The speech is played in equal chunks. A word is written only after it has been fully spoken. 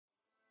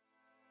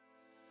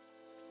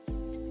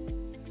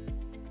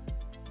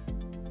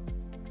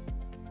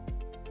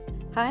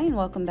Hi, and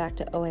welcome back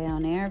to OA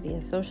On Air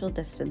via social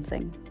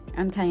distancing.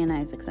 I'm Cayenne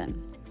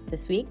Isaacson.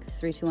 This week's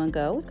 321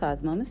 Go with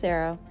Cosmo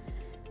Macero.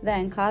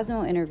 Then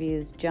Cosmo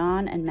interviews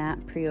John and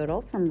Matt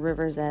Priotal from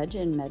River's Edge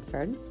in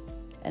Medford.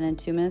 And in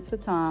 2 Minutes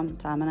with Tom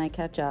and I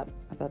catch up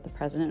about the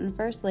President and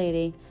First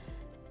Lady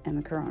and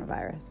the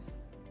coronavirus.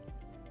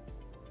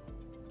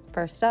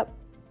 First up,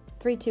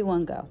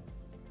 321 Go.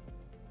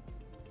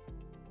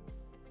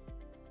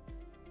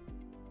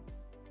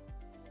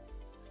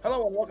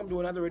 Hello and welcome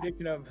to another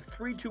edition of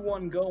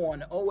 321 Go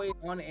on OA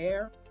On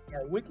Air,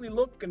 our weekly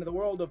look into the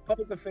world of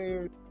public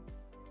affairs,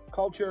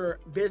 culture,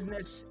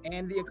 business,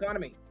 and the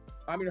economy.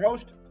 I'm your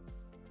host,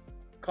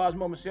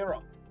 Cosmo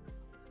Macero.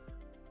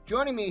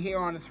 Joining me here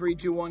on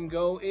 321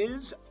 Go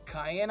is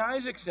Cayenne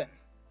Isaacson.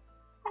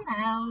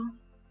 Hello.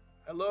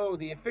 Hello,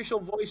 the official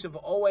voice of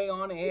OA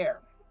On Air.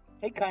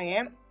 Hey,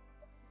 Cayenne.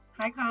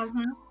 Hi,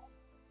 Cosmo.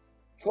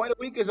 Quite a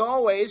week as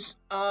always,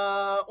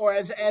 or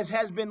as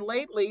has been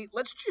lately.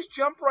 Let's just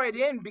jump right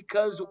in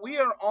because we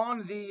are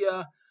on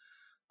the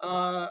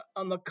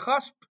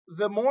cusp,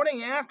 the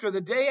morning after,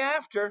 the day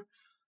after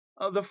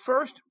the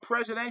first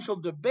presidential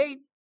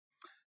debate,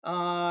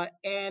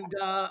 and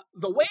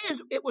the way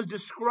it was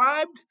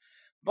described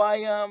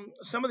by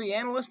some of the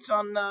analysts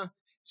on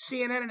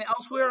CNN and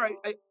elsewhere,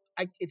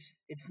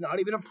 it's not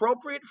even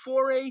appropriate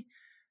for a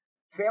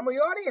family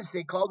audience.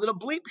 They called it a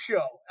bleep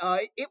show.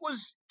 It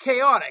was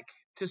chaotic,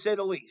 to say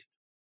the least.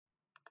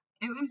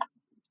 It was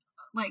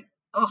like,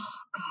 oh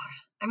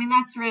gosh. I mean,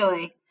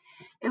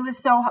 it was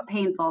so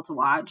painful to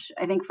watch,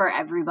 I think, for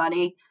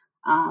everybody,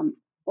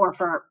 or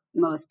for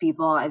most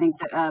people. I think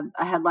that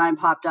a headline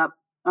popped up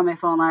on my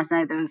phone last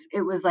night.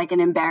 It was like an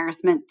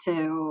embarrassment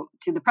to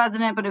the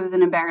president, but it was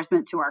an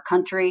embarrassment to our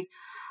country.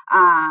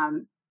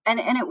 And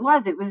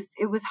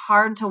it was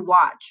hard to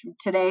watch.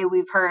 Today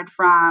we've heard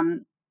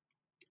from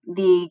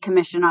the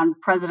Commission on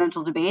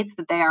Presidential Debates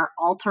that they are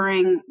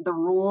altering the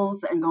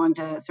rules and going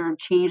to sort of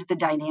change the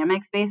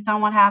dynamics based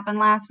on what happened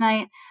last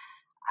night.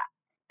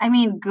 I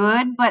mean,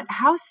 good, but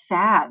how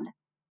sad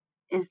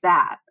is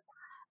that?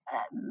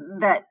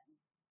 That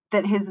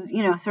his,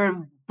 sort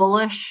of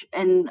bullish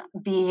and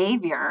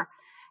behavior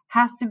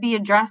has to be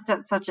addressed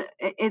at such a,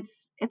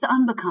 it's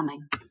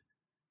unbecoming.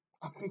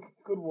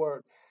 Good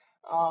word.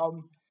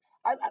 I'm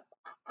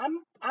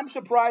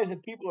surprised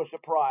that people are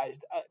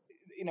surprised.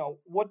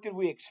 What did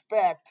we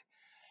expect?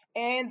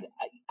 And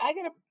I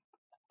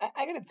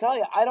gotta tell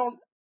you, I don't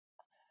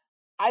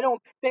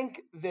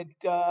think that.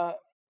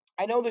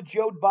 I know that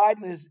Joe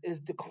Biden is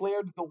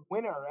declared the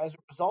winner as a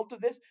result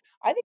of this.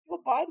 I think Joe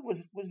Biden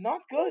was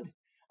not good.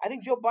 I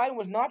think Joe Biden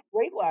was not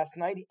great last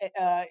night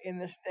in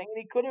this thing, and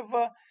he could have,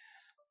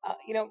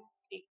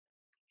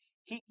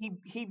 he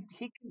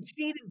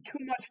conceded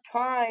too much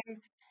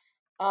time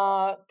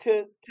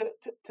to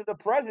the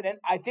president.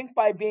 I think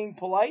by being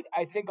polite.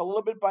 I think a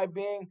little bit by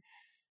being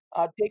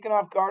taken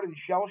off guard and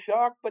shell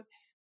shocked, but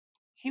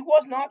he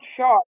was not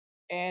sharp,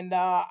 and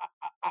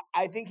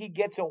I think he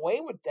gets away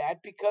with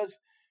that because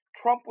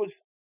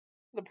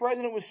the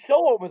president was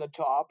so over the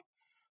top,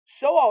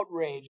 so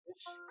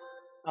outrageous,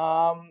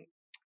 um,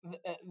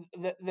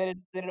 that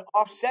it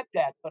offset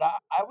that. But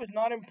I was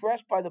not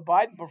impressed by the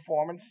Biden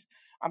performance.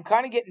 I'm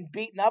kind of getting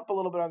beaten up a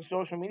little bit on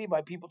social media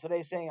by people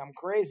today saying I'm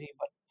crazy,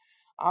 but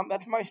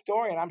that's my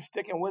story, and I'm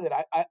sticking with it.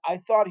 I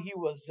thought he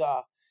was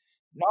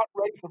not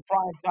ready for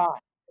prime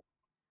time.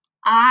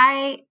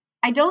 I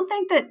don't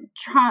think that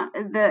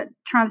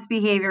Trump's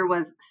behavior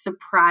was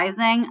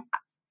surprising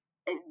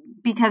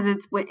because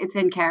it's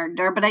in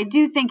character, but I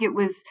do think it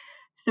was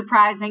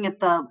surprising at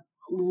the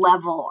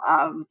level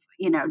of,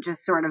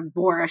 just sort of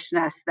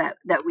boorishness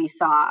that we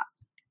saw.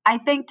 I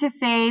think to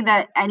say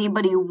that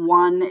anybody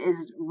won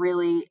is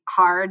really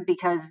hard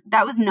because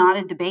that was not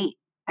a debate.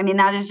 I mean,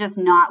 that is just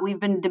not. We've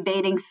been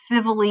debating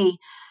civilly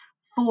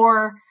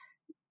for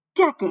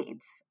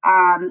decades.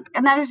 And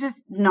that is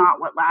just not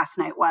what last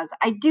night was.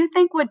 I do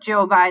think what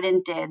Joe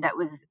Biden did that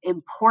was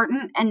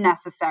important and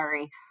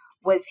necessary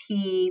was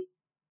he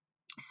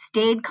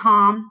stayed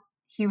calm.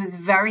 He was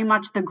very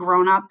much the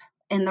grown-up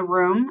in the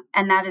room,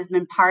 and that has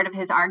been part of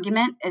his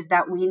argument, is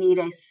that we need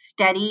a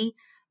steady,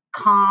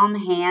 calm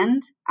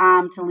hand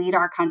to lead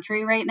our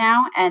country right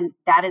now, and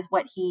that is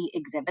what he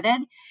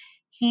exhibited.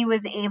 He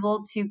was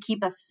able to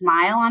keep a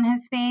smile on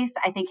his face.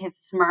 I think his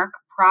smirk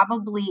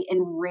probably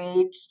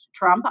enraged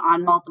Trump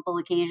on multiple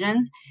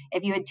occasions.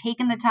 If you had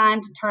taken the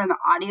time to turn the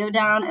audio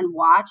down and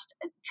watched,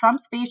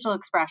 Trump's facial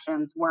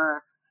expressions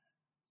were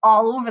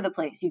all over the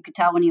place. You could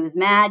tell when he was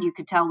mad. You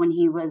could tell when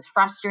he was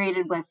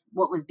frustrated with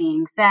what was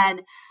being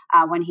said,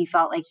 when he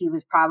felt like he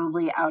was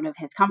probably out of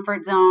his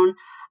comfort zone.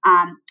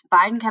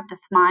 Biden kept a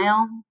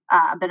smile,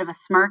 a bit of a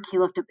smirk. He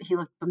looked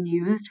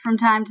bemused from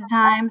time to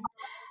time,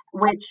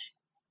 which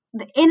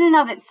in and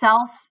of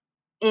itself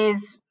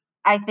is,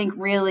 I think,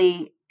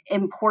 really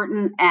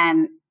important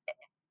and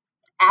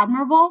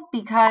admirable,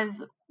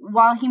 because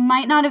while he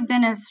might not have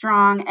been as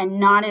strong and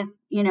not as,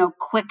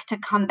 quick to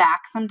come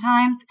back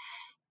sometimes,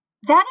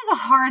 that is a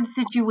hard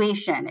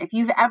situation. If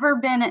you've ever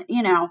been,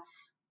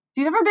 if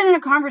you've ever been in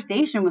a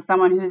conversation with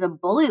someone who's a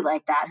bully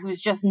like that, who's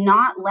just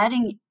not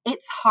letting,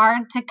 it's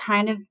hard to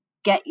kind of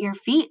get your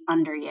feet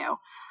under you.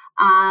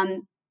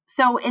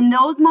 So in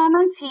those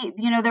moments,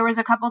 there was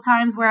a couple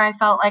times where I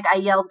felt like I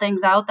yelled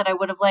things out that I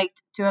would have liked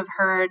to have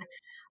heard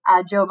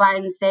Joe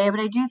Biden say, but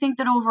I do think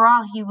that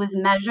overall he was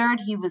measured,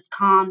 he was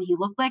calm, he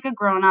looked like a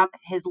grown up.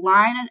 His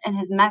line and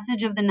his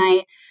message of the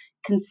night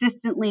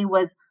consistently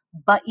was,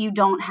 "But you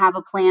don't have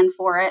a plan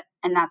for it,"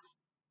 and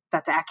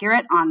that's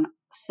accurate on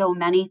so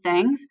many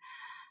things.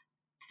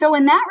 So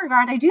in that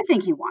regard, I do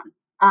think he won.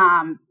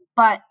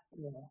 But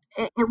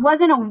it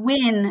wasn't a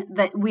win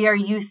that we are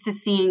used to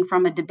seeing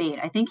from a debate.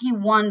 I think he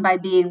won by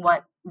being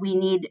what we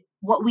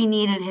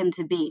needed him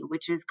to be,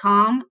 which is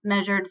calm,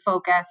 measured,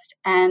 focused,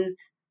 and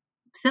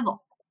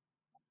civil.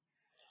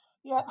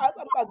 Yeah,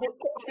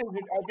 those things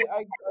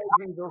I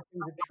agree those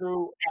things are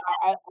true.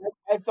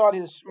 I thought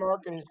his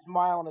smirk and his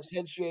smile and his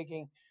head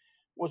shaking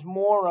was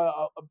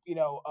more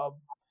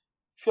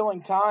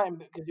filling time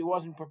because he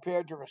wasn't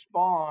prepared to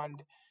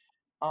respond.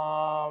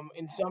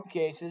 In some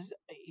cases,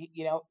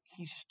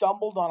 he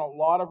stumbled on a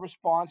lot of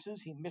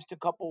responses. He missed a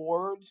couple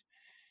words.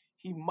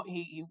 He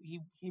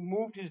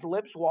moved his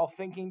lips while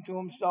thinking to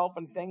himself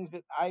and things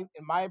that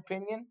in my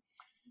opinion,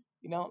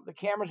 the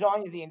camera's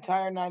on you the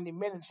entire 90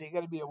 minutes, so you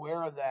got to be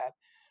aware of that.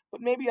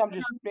 But maybe those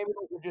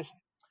are just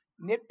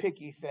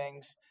nitpicky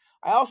things.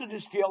 I also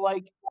just feel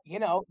like he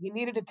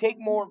needed to take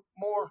more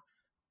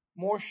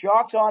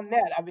shots on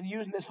net. I've been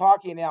using this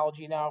hockey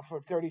analogy now for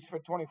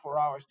 24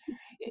 hours.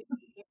 It,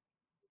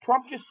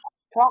 Trump just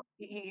talked.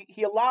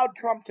 He allowed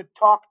Trump to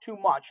talk too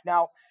much.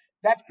 Now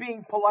that's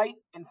being polite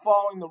and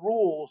following the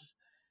rules.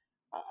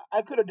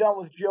 I could have done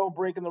with Joe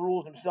breaking the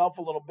rules himself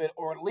a little bit,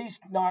 or at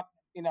least not,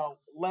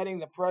 letting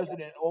the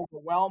president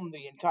overwhelm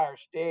the entire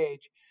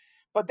stage.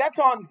 But that's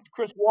on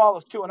Chris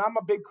Wallace too, and I'm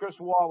a big Chris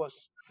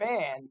Wallace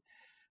fan.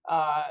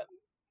 Uh,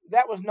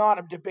 that was not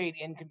a debate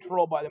in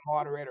control by the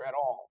moderator at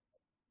all.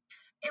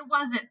 It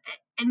wasn't,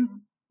 and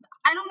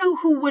I don't know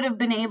who would have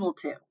been able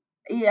to.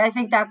 Yeah, I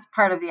think that's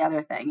part of the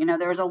other thing.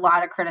 There was a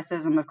lot of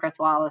criticism of Chris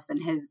Wallace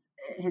and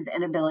his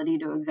inability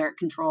to exert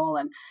control,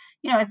 and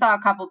I saw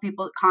a couple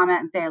people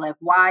comment and say like,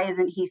 why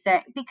isn't he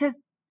saying? Because,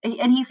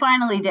 and he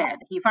finally did.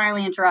 He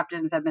finally interrupted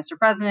and said, "Mr.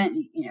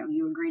 President,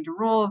 you agreed to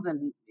rules,"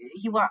 and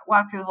he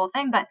walked through the whole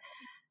thing. But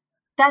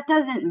that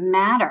doesn't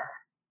matter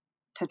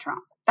to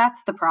Trump. That's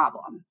the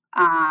problem.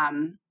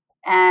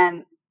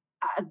 And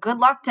good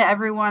luck to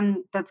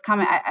everyone that's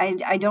coming.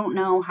 I don't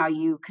know how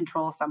you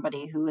control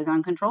somebody who is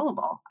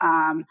uncontrollable.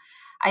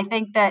 I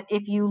think that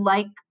if you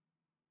like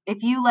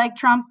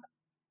Trump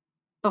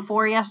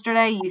before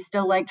yesterday, you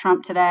still like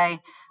Trump today.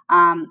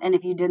 And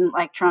if you didn't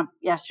like Trump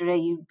yesterday,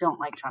 you don't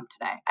like Trump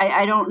today.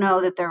 I don't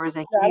know that there was a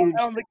huge. I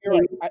don't think you're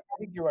right. I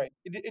think you're right.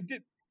 It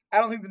did. I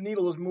don't think the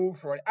needle was moved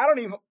for it. I don't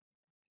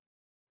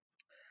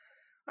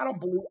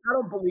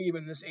believe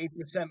in this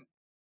 8%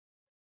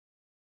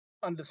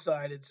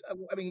 undecided.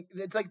 I mean,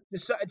 it's like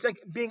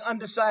being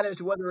undecided as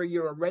to whether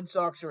you're a Red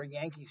Sox or a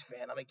Yankees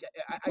fan. I mean,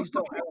 I just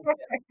don't. I don't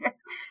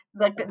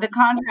get it. The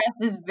contrast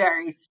is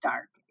very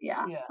stark.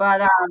 Yeah. Yeah.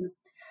 But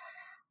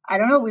I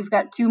don't know. We've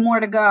got 2 more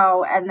to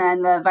go, and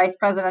then the vice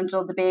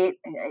presidential debate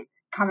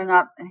coming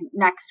up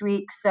next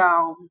week.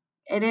 So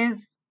it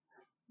is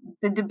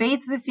the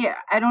debates this year.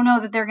 I don't know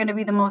that they're going to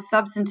be the most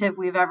substantive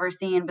we've ever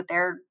seen, but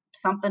they're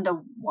something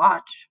to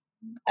watch.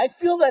 I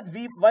feel that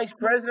vice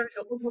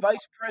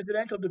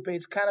presidential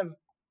debates kind of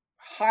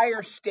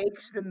higher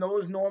stakes than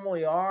those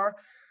normally are.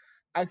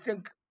 I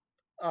think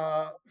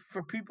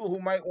for people who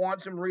might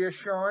want some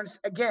reassurance,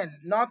 again,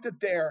 not that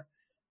they're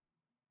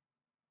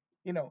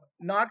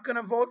not going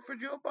to vote for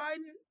Joe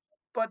Biden,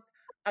 but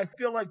I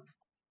feel like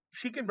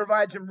she can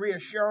provide some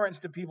reassurance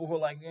to people who are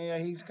like, yeah,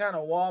 he's kind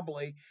of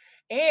wobbly,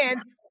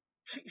 and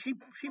she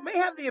may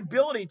have the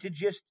ability to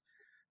just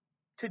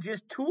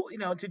tool,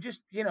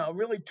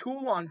 really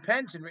tool on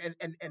Pence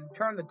and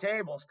turn the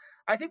tables.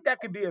 I think that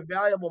could be a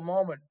valuable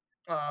moment,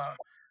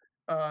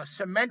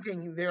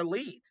 cementing their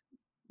lead.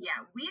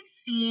 Yeah, we've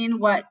seen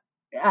what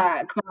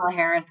Kamala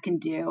Harris can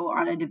do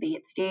on a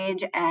debate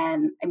stage,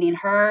 and I mean,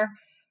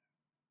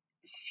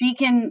 she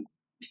can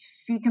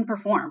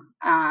perform.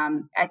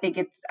 I think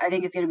it's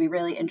going to be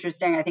really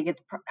interesting. I think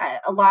it's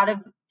a lot of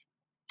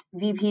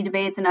VP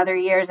debates in other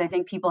years. I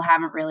think people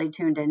haven't really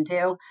tuned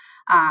into.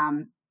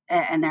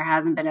 And there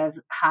hasn't been as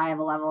high of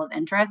a level of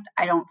interest.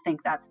 I don't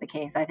think that's the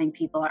case. I think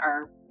people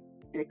are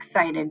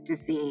excited to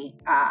see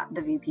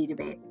the VP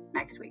debate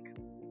next week.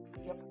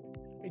 Yep,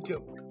 me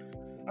too.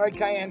 All right,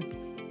 Cayenne.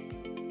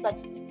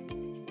 Thanks.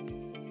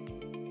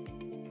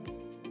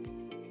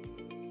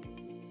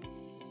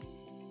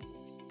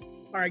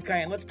 All right,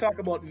 Cayenne, let's talk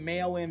about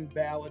mail-in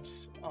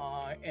ballots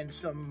and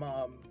some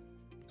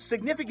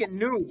significant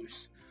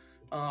news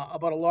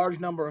about a large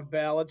number of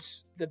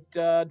ballots that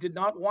did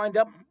not wind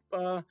up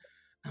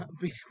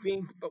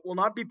will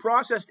not be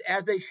processed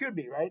as they should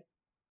be, right?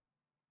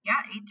 Yeah,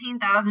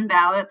 18,000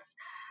 ballots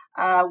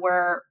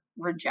were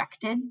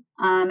rejected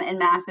in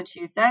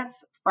Massachusetts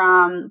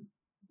from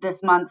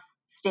this month's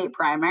state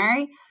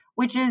primary,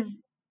 which is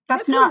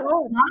That's a not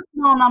lot. a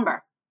small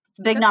number. It's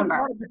a big That's number.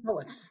 a lot of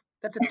ballots.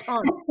 That's a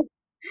ton.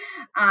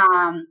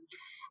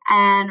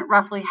 And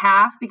roughly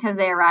half because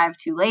they arrived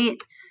too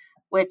late,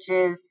 which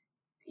is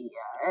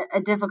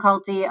a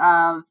difficulty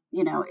of,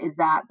 is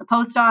that the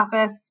post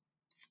office,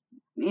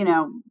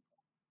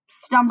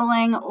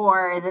 stumbling,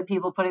 or is it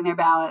people putting their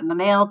ballot in the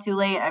mail too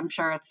late? I'm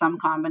sure it's some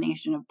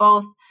combination of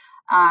both.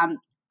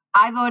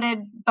 I voted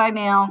by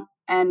mail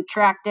and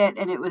tracked it,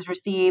 and it was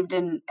received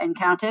and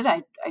counted.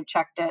 I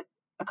checked it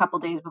a couple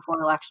days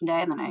before Election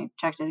Day, and then I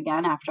checked it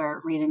again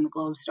after reading the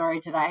Globe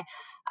story today.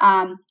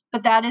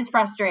 But that is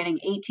frustrating.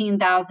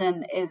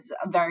 18,000 is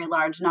a very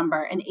large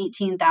number, and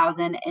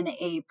 18,000 in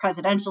a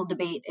presidential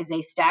debate is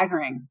a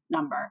staggering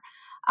number.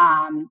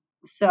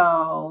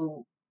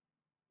 So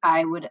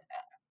I would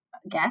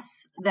guess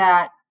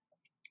that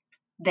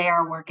they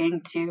are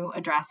working to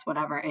address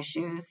whatever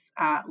issues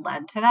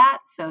led to that,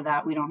 so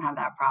that we don't have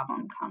that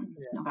problem come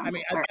November. I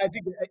mean, I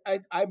think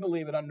I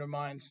believe it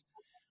undermines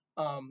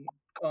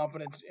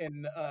confidence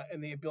in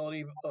the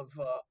ability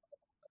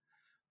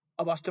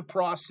of us to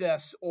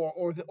process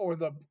or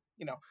the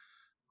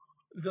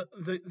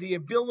the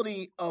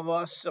ability of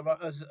us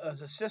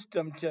as a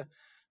system to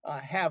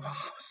have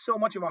so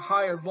much of a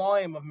higher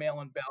volume of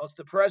mail-in ballots.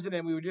 The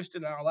president, we were just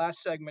in our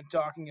last segment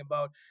talking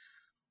about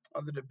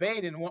the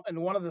debate, and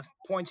one of the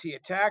points he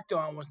attacked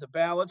on was the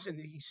ballots, and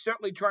he's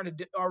certainly trying to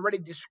already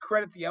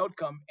discredit the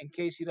outcome in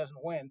case he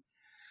doesn't win.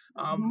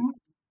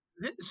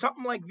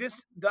 Something like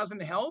this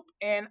doesn't help,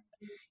 and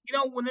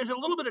when there's a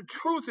little bit of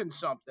truth in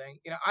something,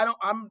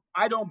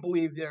 I don't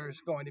believe there's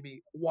going to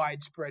be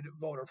widespread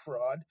voter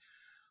fraud.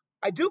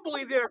 I do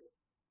believe there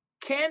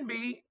can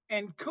be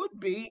and could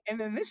be, and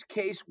in this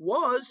case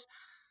was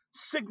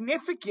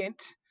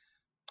significant,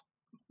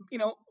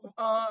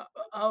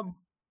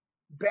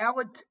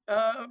 ballot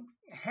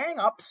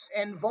hang-ups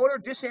and voter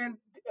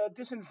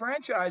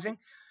disenfranchising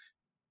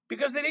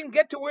because they didn't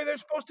get to where they're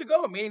supposed to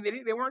go, meaning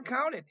they weren't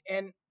counted,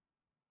 and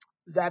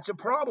that's a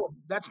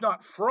problem. That's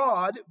not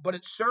fraud, but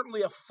it's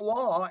certainly a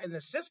flaw in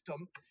the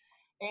system.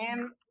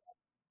 And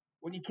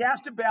when you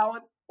cast a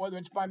ballot, whether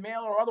it's by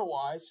mail or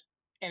otherwise,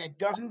 and it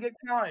doesn't get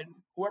counted,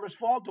 whoever's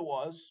fault it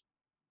was,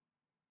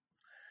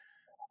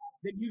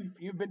 then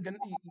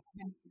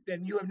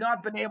then you have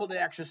not been able to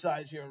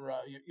exercise your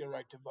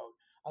right to vote.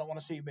 I don't want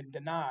to say you've been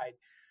denied.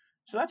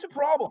 So that's a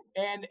problem,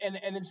 and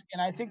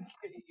I think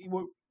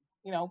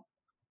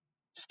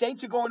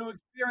states are going to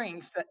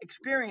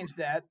experience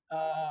that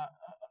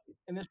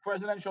in this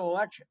presidential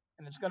election,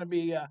 and it's going to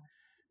be.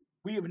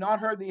 We have not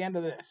heard the end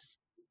of this.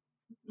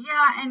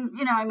 Yeah, and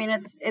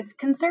it's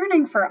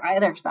concerning for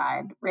either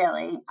side,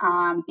 really,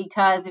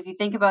 because if you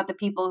think about the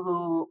people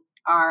who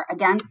are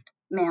against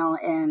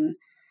mail-in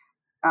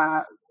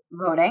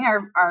voting,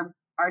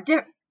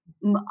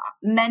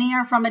 many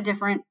are from a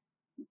different,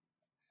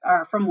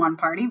 or from one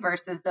party,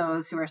 versus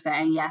those who are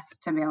saying yes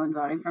to mail-in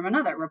voting from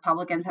another.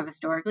 Republicans have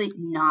historically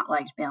not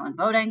liked mail-in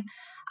voting,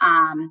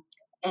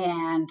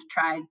 and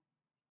tried,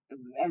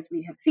 as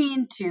we have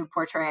seen, to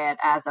portray it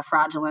as a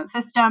fraudulent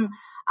system.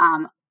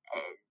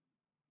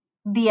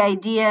 The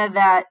idea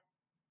that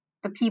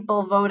the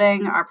people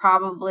voting are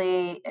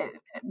probably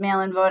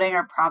mail-in voting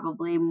are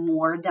probably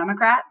more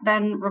Democrat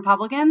than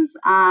Republicans,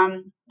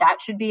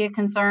 that should be a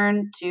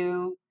concern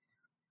to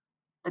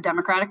the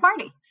Democratic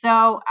Party.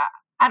 So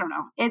I don't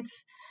know.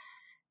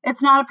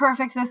 It's not a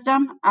perfect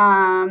system.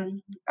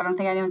 I don't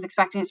think anyone's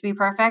expecting it to be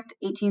perfect.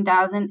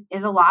 18,000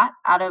 is a lot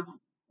out of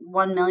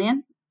 1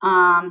 million.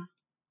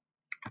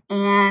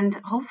 And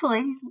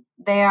hopefully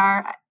they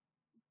are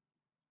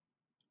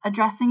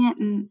addressing it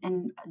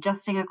and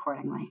adjusting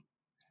accordingly.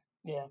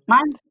 Yeah.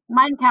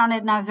 Mine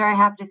counted, and I was very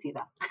happy to see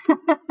that.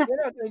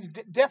 It's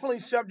definitely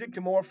subject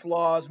to more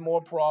flaws,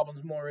 more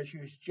problems, more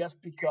issues,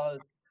 just because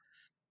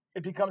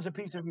it becomes a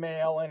piece of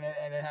mail and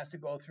it has to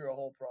go through a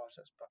whole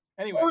process. But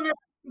anyway. Well, it's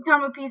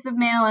become a piece of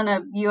mail in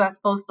a U.S.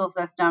 postal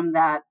system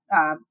that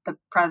the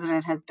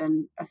president has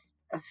been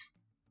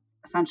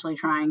essentially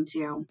trying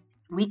to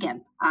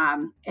weaken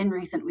in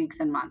recent weeks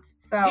and months.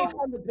 So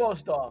defund the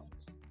post office.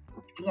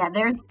 Yeah,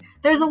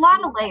 there's a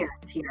lot of layers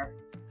here.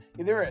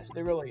 Yeah, there is.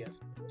 There really is.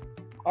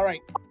 All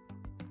right.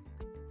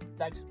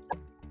 Thanks.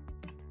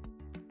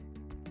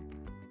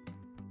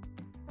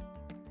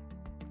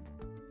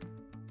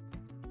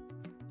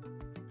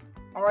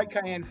 All right,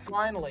 Cayenne.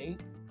 Finally,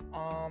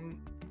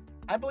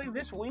 I believe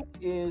this week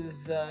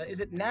is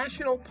it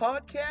National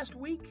Podcast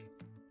Week?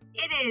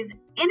 It is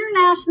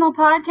International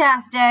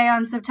Podcast Day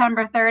on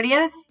September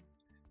 30th.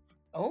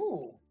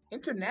 Oh,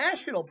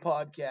 International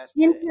Podcast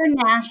Day.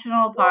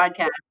 International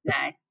Podcast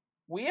Day.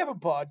 We have a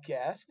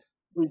podcast.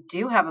 We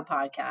do have a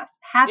podcast.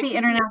 Happy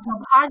International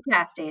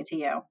Podcast Day to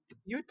you.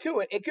 You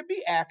too. It could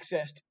be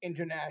accessed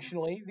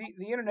internationally.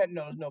 The internet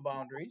knows no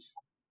boundaries.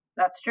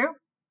 That's true.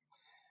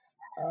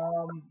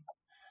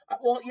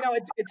 Well,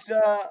 it's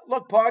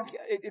look,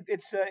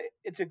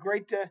 it's a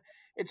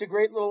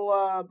great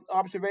little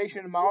observation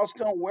and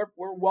milestone. We're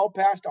well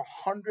past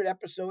 100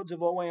 episodes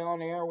of OA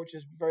on air, which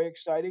is very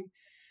exciting.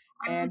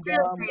 And it's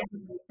really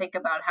crazy to think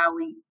about how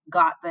we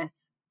got this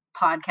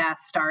podcast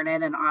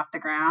started and off the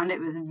ground. It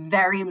was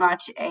very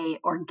much a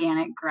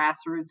organic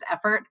grassroots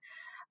effort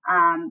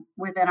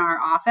within our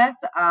office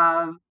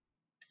of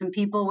some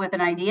people with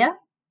an idea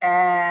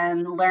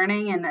and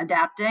learning and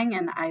adapting.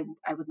 And I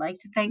would like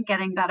to think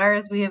getting better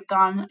as we have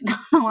gone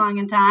along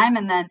in time.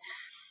 And then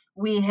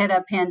we hit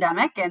a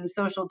pandemic and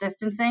social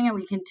distancing, and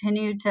we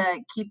continued to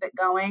keep it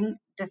going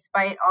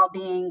despite all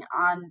being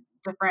on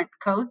different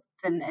coasts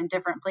and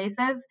different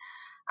places.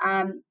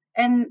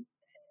 And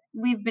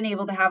we've been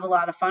able to have a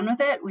lot of fun with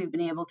it. We've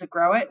been able to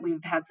grow it.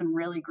 We've had some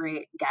really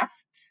great guests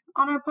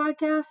on our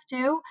podcast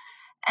too.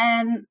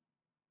 And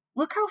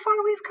look how far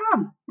we've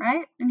come,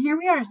 right? And here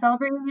we are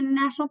celebrating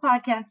International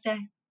Podcast Day.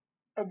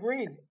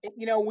 Agreed.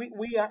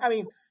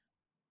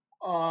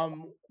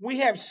 We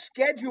have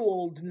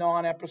scheduled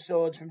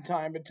non-episodes from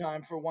time to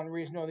time for one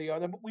reason or the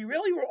other, but we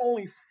really were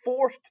only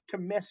forced to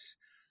miss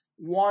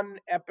one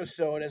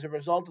episode as a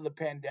result of the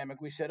pandemic.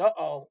 We said,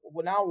 well,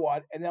 now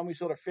what? And then we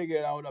sort of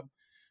figured out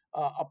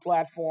a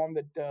platform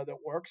that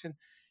works, and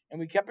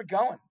we kept it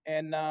going.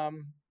 And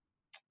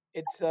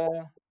it's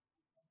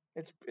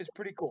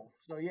pretty cool.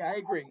 So yeah, I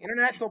agree.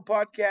 International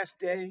Podcast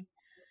Day.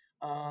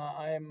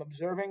 I am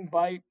observing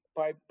by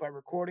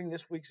recording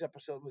this week's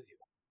episode with you.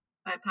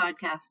 By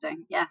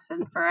podcasting, yes.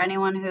 And for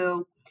anyone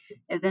who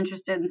is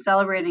interested in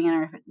celebrating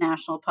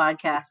International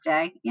Podcast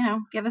Day,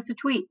 give us a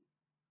tweet.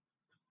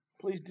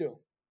 Please do.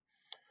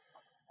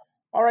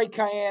 All right,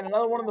 Cayenne,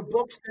 another one of the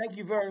books. Thank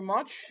you very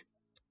much.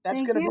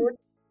 That's going to do it.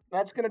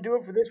 That's going to do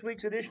it for this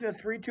week's edition of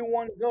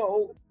 321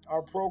 Go.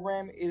 Our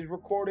program is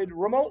recorded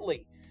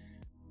remotely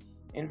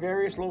in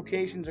various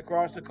locations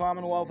across the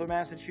Commonwealth of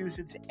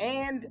Massachusetts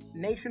and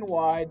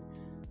nationwide.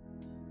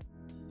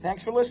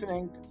 Thanks for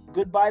listening.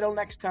 Goodbye till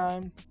next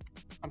time.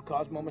 I'm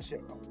Cosmo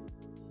Macero.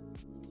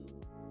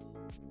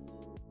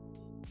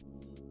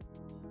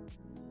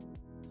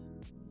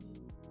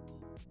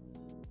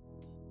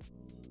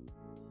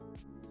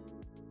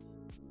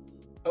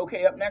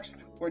 Okay, up next,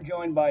 we're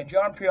joined by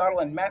John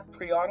Priottle and Matt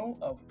Priottle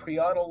of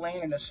Priottle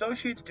Lane and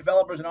Associates,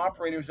 developers and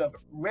operators of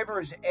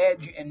River's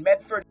Edge in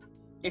Medford.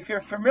 If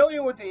you're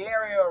familiar with the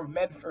area of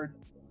Medford,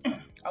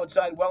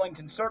 outside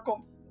Wellington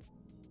Circle,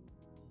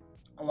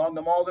 along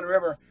the Malden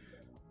River,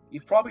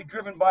 you've probably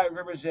driven by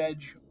River's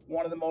Edge,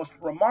 one of the most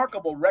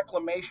remarkable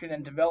reclamation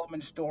and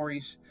development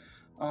stories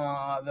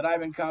that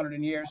I've encountered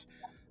in years.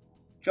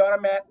 John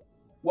and Matt,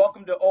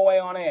 welcome to OA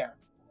On Air.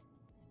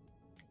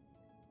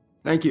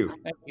 Thank you.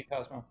 Thank you,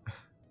 Cosmo.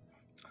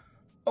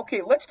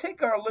 Okay, let's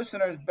take our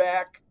listeners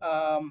back.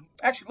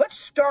 Actually, let's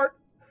start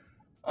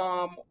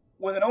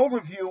with an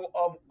overview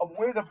of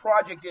where the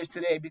project is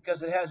today,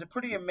 because it has a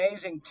pretty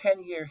amazing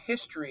 10-year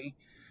history,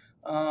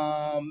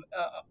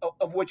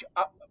 of which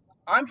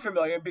I'm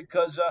familiar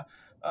because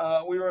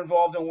we were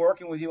involved in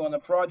working with you on the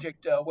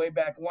project way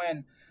back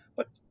when.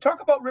 But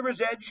talk about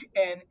River's Edge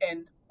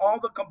and all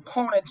the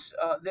components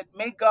that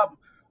make up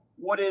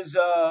what is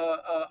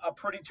a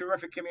pretty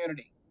terrific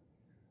community.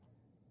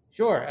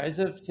 Sure. As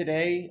of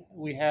today,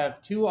 we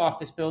have 2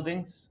 office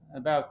buildings,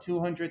 about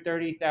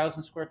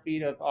 230,000 square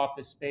feet of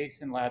office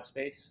space and lab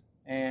space,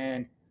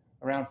 and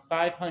around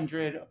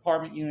 500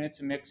 apartment units,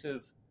 a mix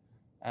of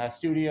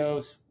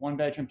studios,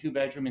 1-bedroom,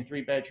 2-bedroom, and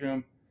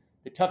 3-bedroom.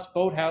 The Tufts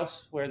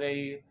Boathouse, where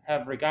they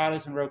have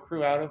regattas and row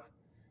crew out of,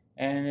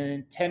 and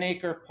a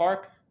 10-acre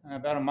park,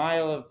 about a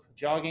mile of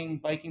jogging,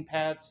 biking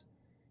paths,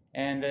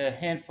 and a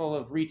handful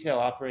of retail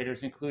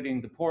operators, including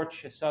The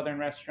Porch, a southern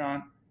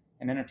restaurant,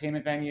 an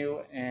entertainment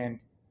venue, and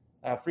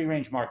a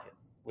free-range market,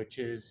 which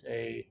is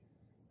a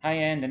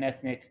high-end and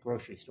ethnic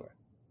grocery store.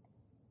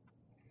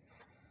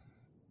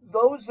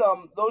 Those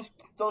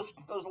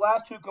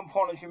last 2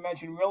 components you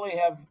mentioned really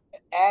have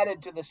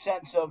added to the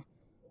sense of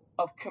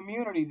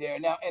community there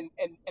now,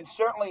 and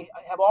certainly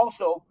have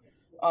also,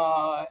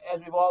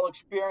 as we've all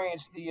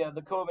experienced the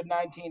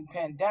COVID-19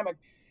 pandemic,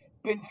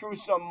 been through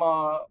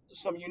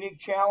some unique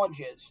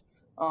challenges.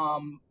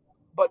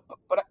 But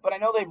I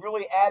know they've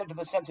really added to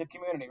the sense of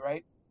community,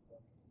 right?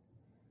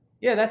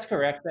 Yeah, that's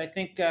correct. I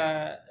think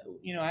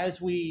as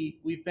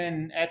we've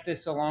been at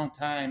this a long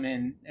time,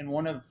 and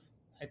one of,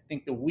 I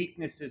think, the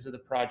weaknesses of the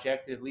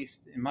project, at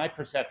least in my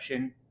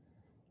perception,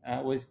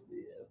 was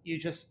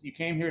you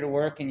came here to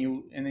work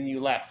and then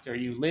you left, or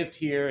you lived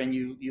here and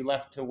you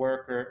left to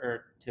work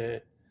or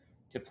to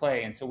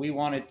play. And so we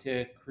wanted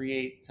to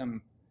create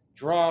some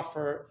draw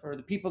for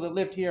the people that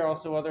lived here,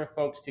 also other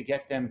folks, to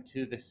get them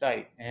to the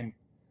site. And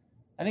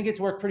I think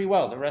it's worked pretty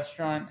well. The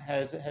restaurant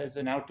has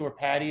an outdoor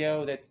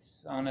patio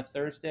that's on a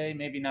Thursday,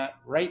 maybe not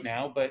right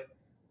now, but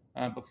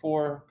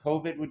before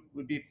COVID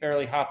would be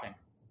fairly hopping.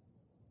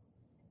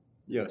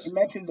 Yes. You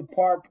mentioned the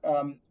park,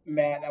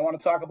 Matt. I want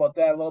to talk about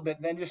that a little bit,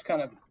 and then just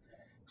kind of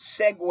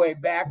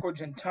segue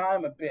backwards in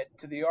time a bit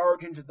to the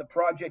origins of the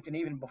project and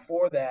even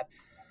before that.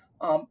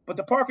 But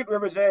the park at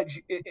River's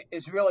Edge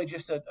is really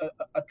just a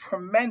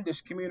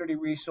tremendous community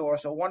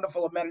resource, a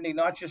wonderful amenity,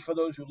 not just for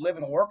those who live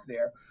and work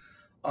there,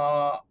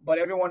 but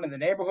everyone in the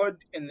neighborhood,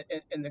 in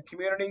the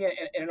community, and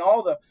in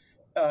all the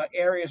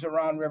areas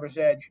around River's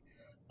Edge.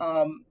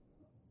 John,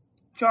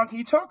 can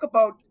you talk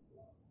about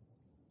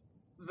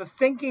the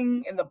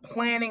thinking and the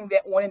planning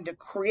that went into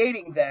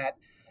creating that,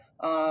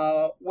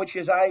 which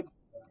as I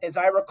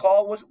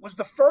recall, was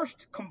the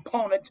first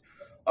component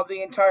of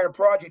the entire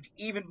project,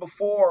 even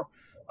before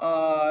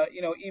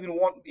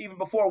even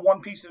before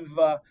one piece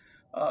of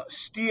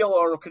steel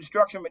or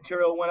construction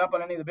material went up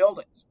on any of the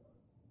buildings.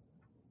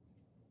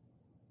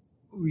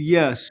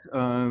 Yes.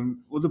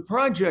 Well, the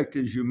project,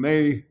 as you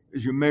may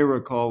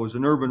recall, was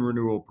an urban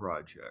renewal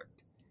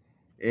project,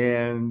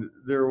 and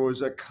there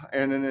was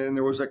and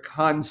there was a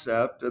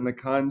concept, and the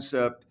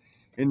concept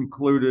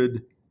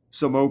included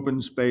some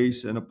open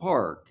space and a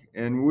park,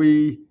 and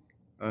we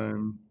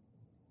um,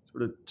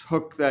 sort of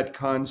took that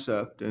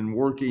concept and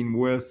working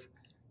with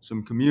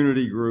some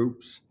community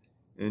groups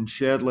and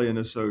Shadley and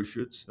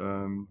Associates,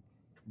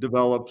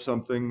 developed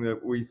something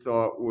that we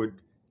thought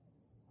would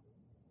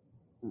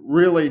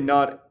really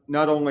not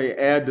only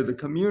add to the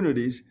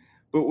communities,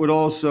 but would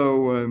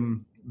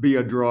also be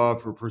a draw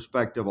for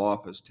prospective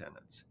office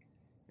tenants.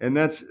 And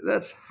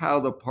that's how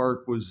the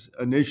park was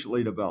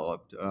initially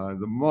developed.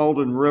 The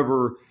Malden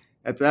River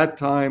at that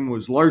time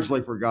was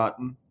largely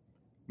forgotten.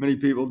 Many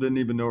people didn't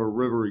even know a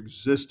river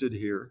existed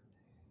here,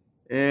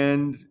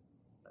 and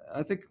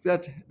I think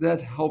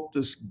that helped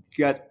us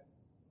get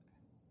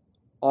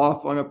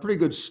off on a pretty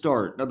good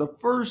start. Now, the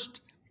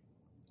first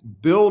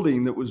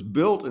building that was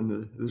built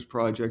in this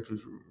project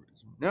was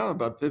now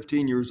about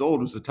 15 years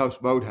old. Was the Tufts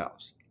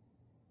Boathouse,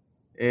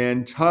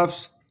 and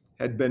Tufts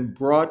had been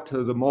brought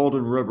to the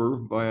Malden River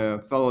by a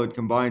fellow at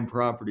Combined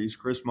Properties,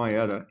 Chris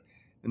Maeda,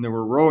 and they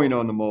were rowing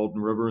on the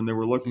Malden River, and they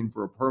were looking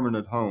for a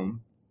permanent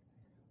home.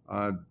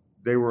 Uh,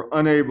 they were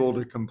unable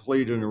to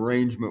complete an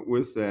arrangement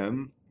with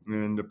them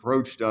and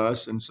approached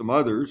us and some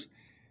others,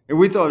 and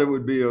we thought it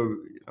would be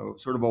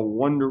sort of a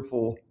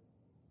wonderful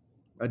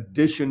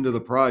addition to the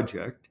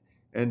project.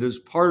 And as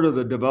part of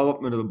the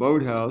development of the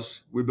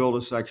boathouse, we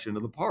built a section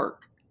of the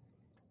park.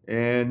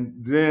 And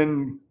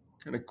then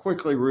kind of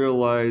quickly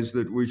realized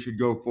that we should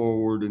go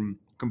forward and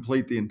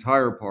complete the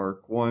entire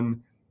park.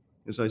 One,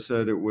 as I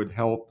said, it would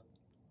help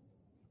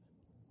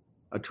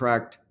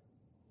attract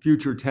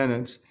future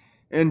tenants.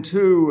 And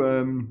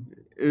two,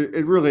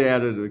 it really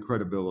added to the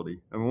credibility.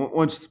 I mean,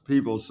 once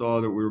people saw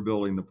that we were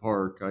building the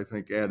park, I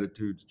think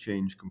attitudes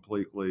changed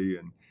completely,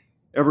 and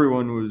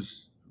everyone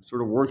was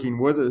sort of working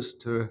with us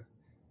to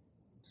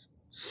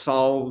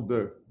solve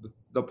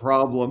the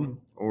problem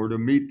or to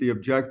meet the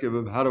objective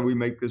of how do we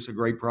make this a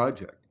great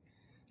project.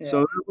 Yeah.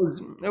 So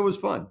that was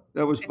fun.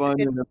 That was fun,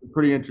 and it was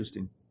pretty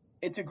interesting.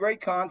 It's a great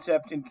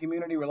concept in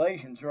community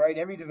relations, right?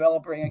 Every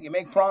developer, you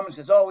make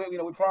promises. Oh,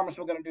 we promise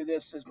we're going to do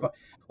this.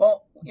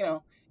 Well,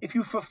 if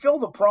you fulfill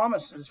the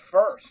promises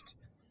first,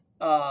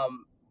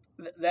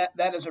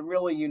 that is a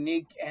really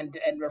unique and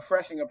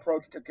refreshing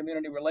approach to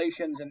community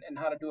relations and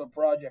how to do a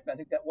project. I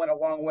think that went a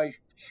long way,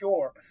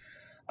 sure.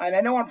 And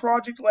I know on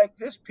projects like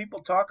this, people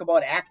talk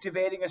about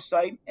activating a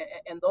site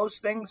and those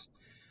things.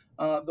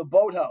 The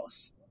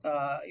boathouse,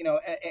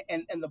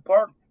 and the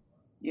park,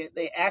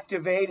 they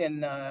activate,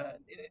 and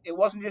it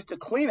wasn't just a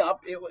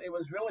cleanup. It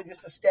was really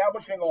just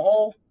establishing a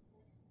whole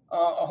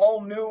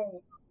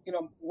new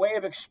way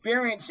of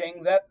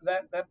experiencing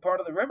that part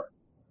of the river.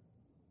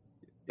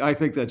 I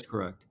think that's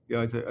correct.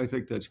 Yeah, I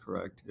think that's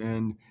correct.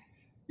 And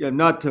yeah,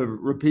 not to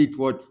repeat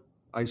what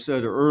I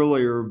said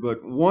earlier,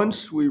 but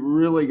once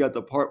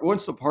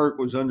the park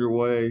was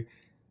underway,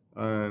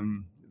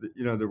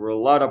 there were a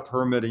lot of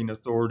permitting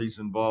authorities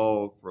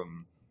involved,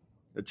 from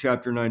the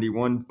Chapter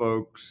 91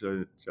 folks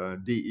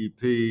at DEP,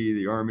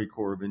 the Army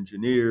Corps of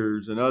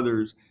Engineers, and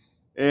others.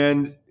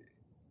 And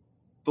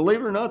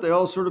believe it or not, they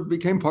all sort of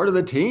became part of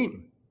the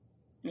team.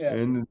 Yeah.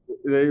 And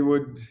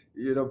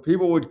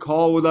people would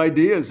call with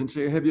ideas and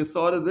say, have you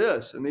thought of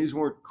this? And these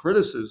weren't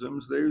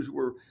criticisms. These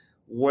were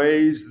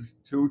ways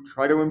to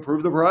try to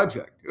improve the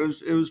project.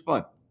 It was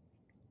fun.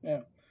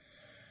 Yeah.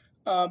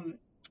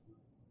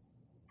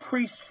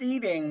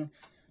 Preceding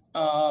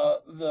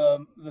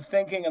the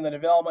thinking and the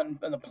development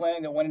and the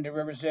planning that went into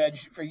River's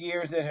Edge, for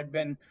years there had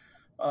been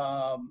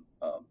a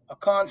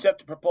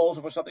concept, a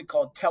proposal for something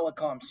called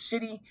Telecom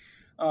City.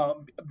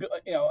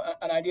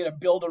 An idea to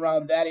build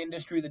around that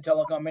industry, the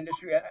telecom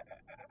industry.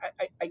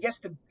 I guess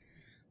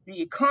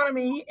the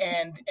economy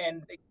and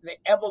the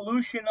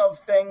evolution of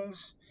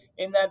things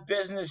in that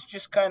business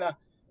just kind of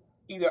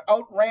either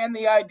outran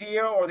the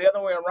idea or the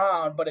other way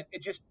around. But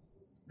it just,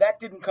 that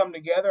didn't come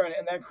together,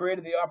 and that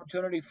created the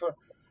opportunity for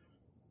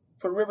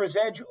River's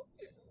Edge.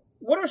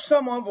 What are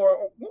some of,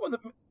 or what were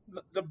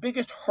the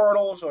biggest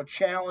hurdles or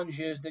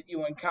challenges that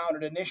you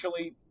encountered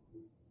initially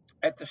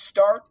at the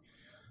start?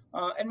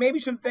 And maybe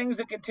some things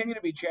that continue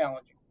to be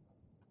challenging.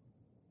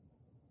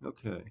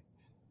 Okay.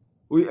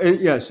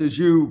 Yes, as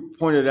you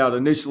pointed out,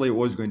 initially it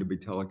was going to be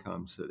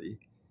Telecom City.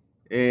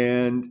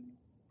 And,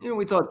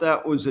 we thought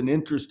that was an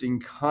interesting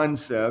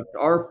concept.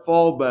 Our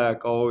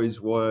fallback always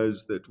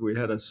was that we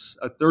had a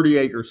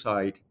 30-acre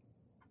site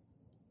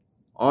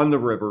on the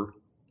river,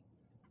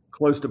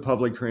 close to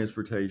public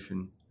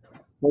transportation,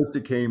 close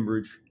to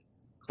Cambridge,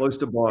 close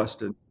to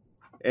Boston.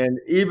 And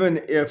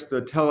even if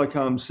the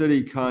Telecom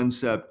City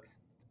concept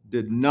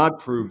did not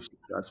prove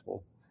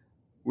successful,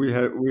 we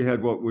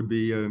had what would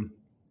be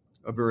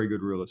a very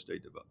good real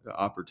estate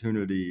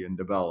opportunity and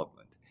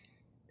development.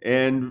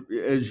 And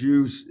as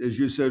you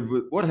said,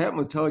 what happened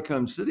with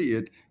Telecom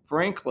City,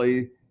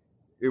 frankly,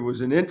 it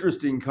was an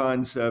interesting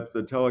concept,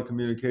 the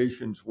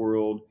telecommunications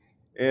world,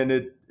 and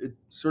it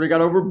sort of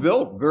got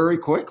overbuilt very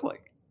quickly.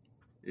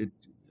 It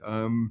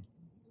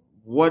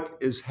what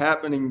is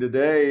happening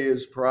today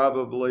is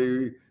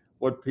probably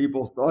what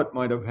people thought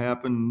might have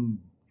happened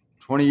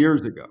 20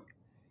 years ago.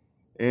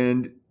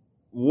 And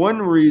one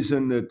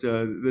reason that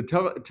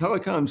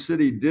Telecom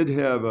City did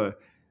have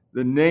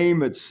the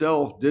name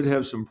itself did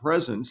have some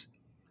presence,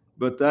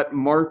 but that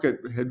market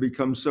had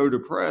become so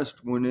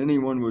depressed when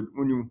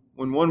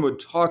one would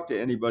talk to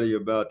anybody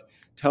about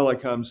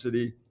Telecom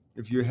City,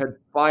 if you had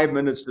 5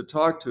 minutes to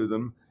talk to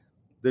them,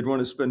 they'd want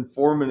to spend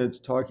 4 minutes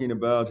talking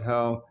about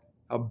how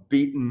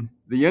beaten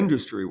the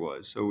industry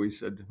was. So we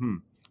said,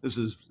 this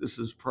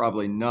is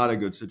probably not a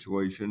good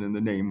situation, and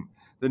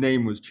the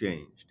name was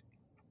changed.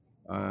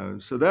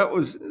 So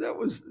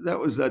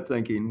that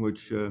thinking,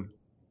 which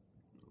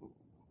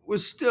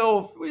was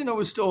still,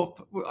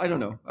 I don't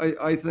know.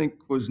 I think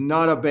was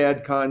not a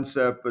bad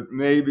concept, but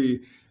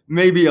maybe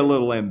a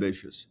little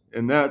ambitious.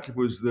 And that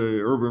was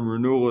the Urban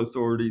Renewal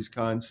Authority's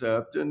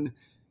concept. And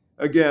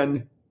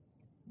again,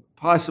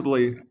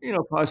 possibly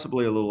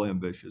a little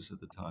ambitious at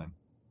the time.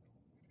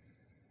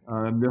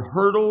 The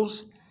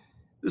hurdles.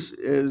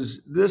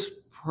 This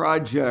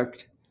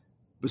project,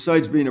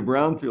 besides being a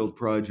brownfield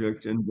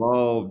project,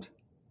 involved,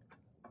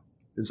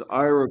 as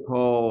I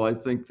recall, I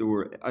think there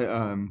were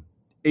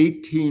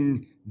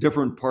 18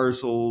 different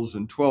parcels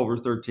and 12 or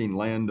 13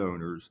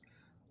 landowners,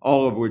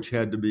 all of which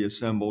had to be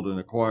assembled and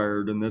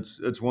acquired. And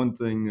that's one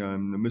thing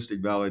the Mystic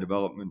Valley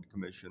Development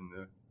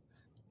Commission,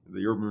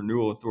 the Urban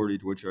Renewal Authority,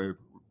 to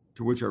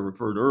which I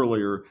referred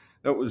earlier,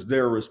 that was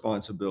their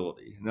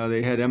responsibility. Now,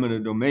 they had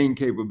eminent domain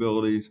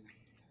capabilities.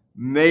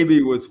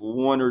 Maybe with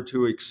one or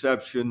two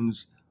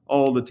exceptions,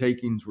 all the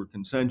takings were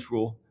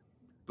consensual,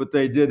 but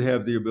they did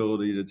have the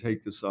ability to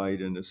take the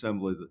site and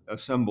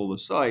assemble the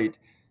site.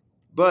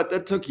 But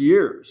that took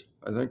years.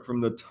 I think from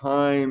the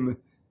time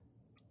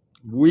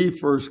we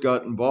first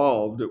got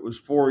involved, it was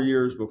 4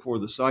 years before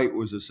the site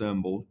was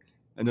assembled,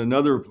 and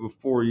another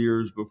 4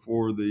 years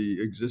before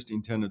the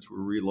existing tenants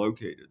were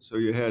relocated. So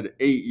you had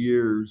 8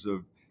 years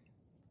of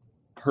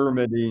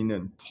permitting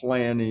and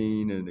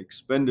planning and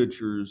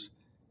expenditures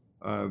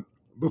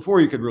before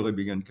you could really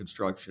begin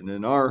construction.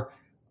 And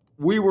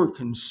we were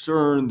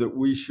concerned that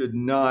we should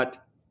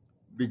not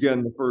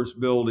begin the first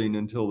building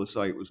until the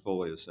site was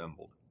fully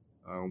assembled.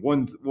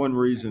 One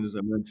reason, as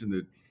I mentioned,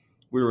 that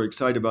we were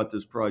excited about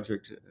this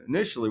project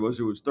initially was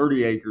it was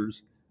 30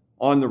 acres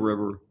on the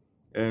river,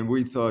 and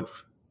we thought,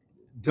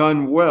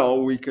 done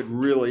well, we could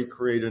really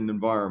create an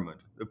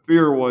environment. The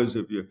fear was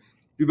if you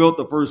built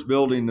the first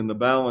building and the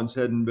balance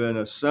hadn't been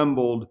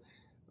assembled,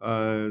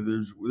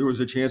 there was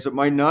a chance it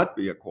might not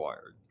be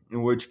acquired,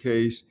 in which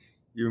case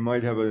you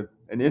might have an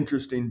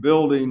interesting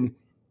building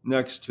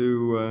next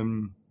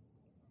to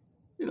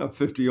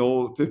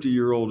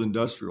 50-year-old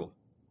industrial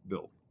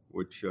build,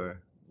 which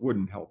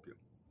wouldn't help you.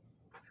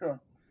 Sure.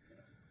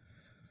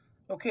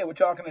 Okay, we're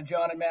talking to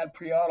John and Matt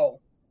Priotto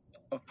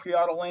of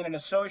Priotto Lane and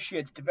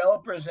Associates,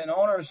 developers and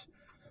owners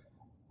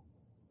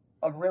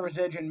of Rivers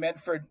Edge and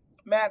Medford.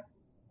 Matt,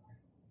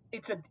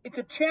 it's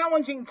a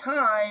challenging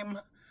time,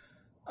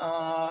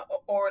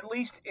 or at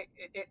least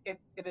it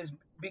is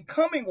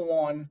becoming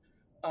one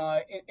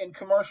in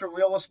commercial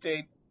real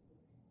estate,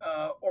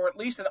 or at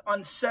least an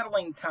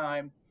unsettling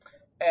time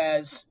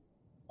as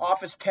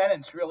office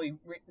tenants really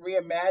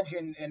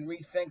reimagine and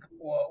rethink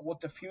what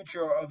the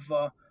future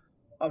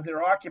of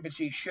their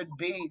occupancy should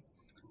be.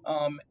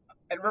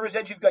 At Rivers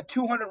Edge, you've got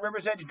 200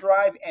 Rivers Edge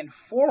Drive and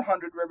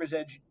 400 Rivers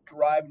Edge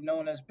Drive,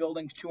 known as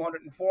buildings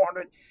 200 and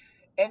 400.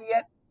 And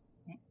yet,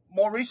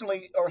 more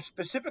recently, or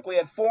specifically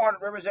at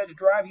 400 Rivers Edge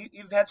Drive,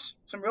 you've had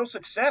some real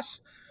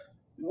success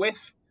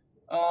with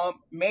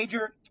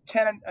major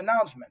tenant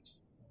announcements.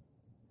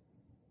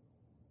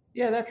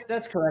 Yeah,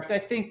 that's correct. I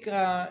think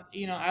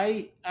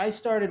I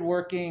started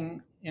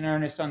working in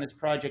earnest on this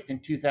project in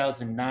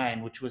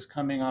 2009, which was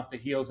coming off the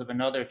heels of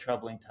another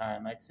troubling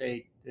time. I'd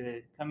say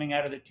coming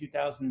out of the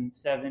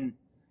 2007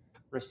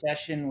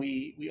 recession,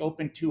 we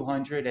opened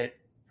 200 at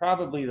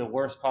probably the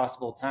worst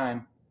possible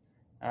time.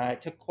 It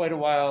took quite a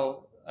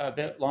while, a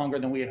bit longer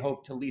than we had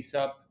hoped to lease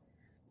up.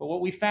 But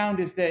what we found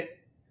is that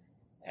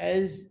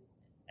as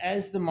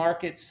the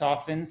market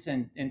softens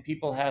and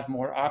people have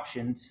more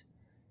options,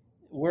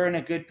 we're in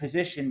a good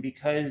position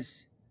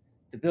because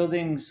the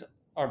buildings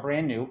are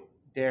brand new.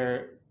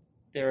 They're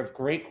of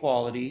great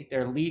quality.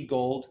 They're LEED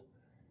Gold,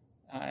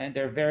 and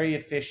they're very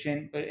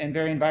efficient, and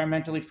very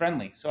environmentally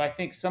friendly. So I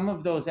think some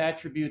of those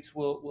attributes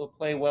will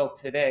play well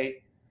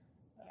today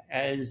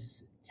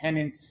as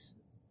tenants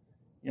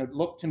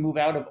look to move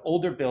out of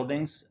older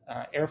buildings.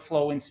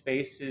 Airflow in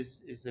space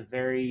is a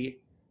very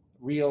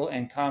real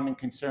and common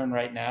concern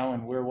right now,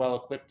 and we're well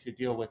equipped to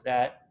deal with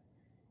that.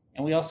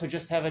 And we also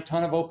just have a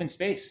ton of open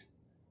space.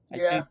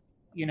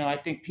 I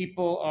think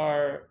people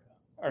are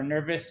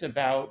nervous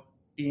about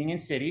being in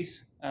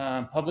cities.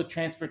 Public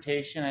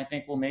transportation, I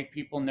think, will make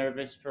people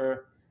nervous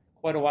for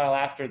quite a while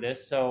after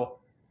this. So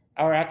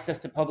our access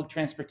to public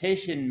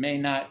transportation may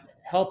not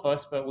help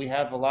us, but we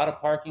have a lot of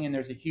parking and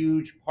there's a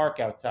huge park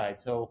outside.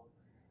 So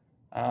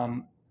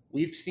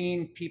we've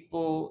seen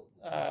people,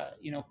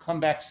 come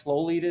back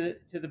slowly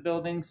to the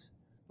buildings,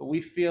 but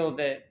we feel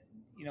that,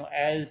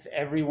 as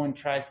everyone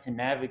tries to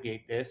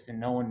navigate this and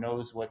no one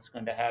knows what's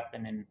going to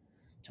happen in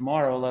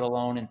tomorrow, let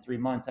alone in 3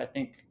 months, I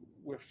think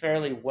we're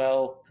fairly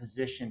well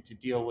positioned to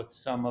deal with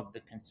some of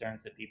the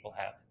concerns that people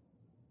have.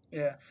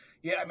 Yeah,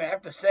 yeah. I mean, I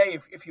have to say,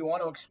 if you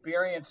want to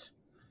experience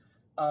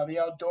the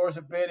outdoors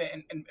a bit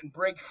and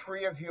break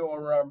free of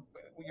your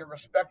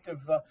respective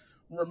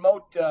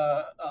remote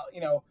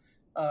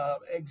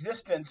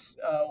existence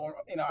or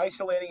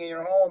isolating in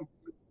your home,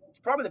 it's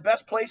probably the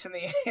best place in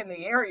the in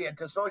the area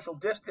to social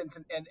distance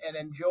and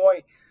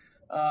enjoy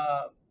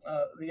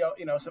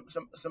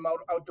some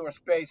outdoor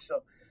space.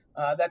 So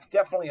that's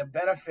definitely a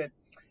benefit.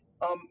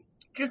 Um,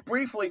 just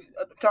briefly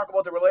talk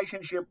about the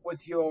relationship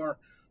with your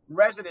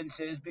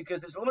residences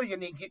because it's a little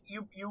unique.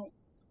 You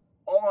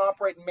own,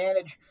 operate, and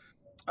manage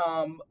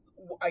um,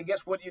 I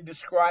guess what you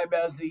describe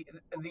as the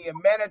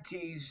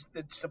amenities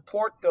that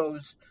support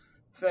those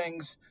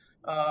things.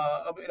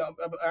 A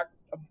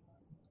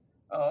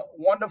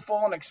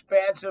wonderful and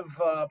expansive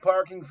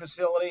parking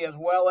facility, as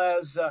well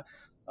as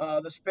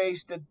the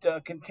space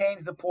that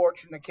contains the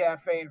porch and the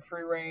cafe and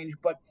free range.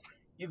 But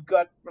you've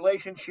got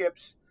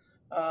relationships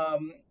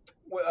um,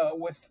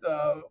 with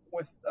uh,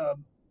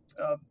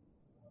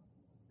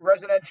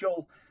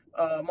 residential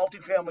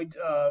multifamily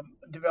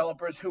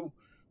developers who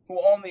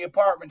own the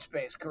apartment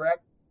space,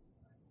 correct?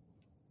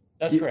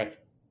 That's correct.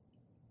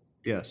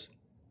 Yes.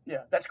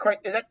 Yeah, that's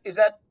correct. Is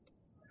that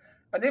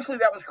initially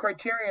that was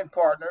Criterion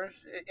Partners,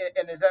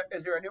 and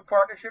is there a new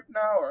partnership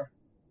now or?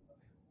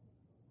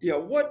 Yeah.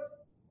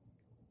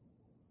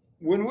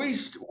 When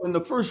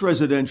the first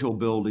residential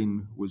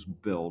building was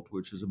built,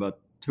 which is about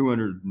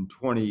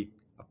 220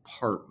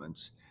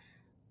 apartments,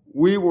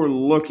 we were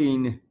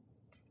looking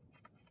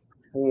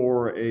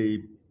for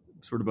a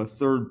sort of a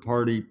third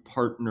party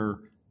partner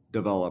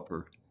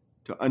developer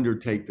to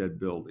undertake that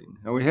building.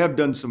 Now, we have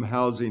done some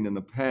housing in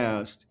the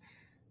past,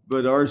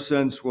 but our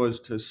sense was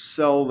to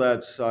sell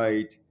that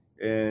site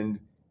and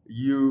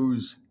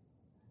use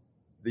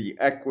the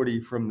equity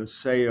from the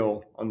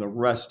sale on the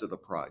rest of the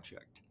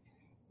project.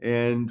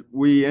 And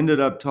we ended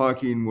up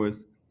talking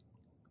with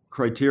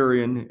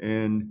Criterion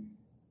and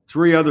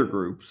three other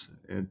groups,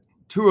 and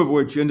two of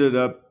which ended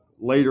up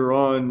later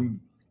on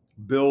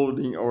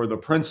building, or the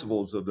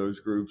principals of those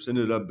groups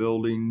ended up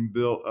building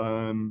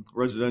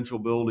residential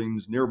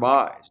buildings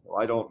nearby. So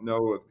I don't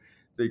know if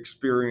the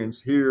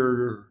experience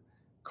here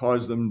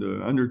caused them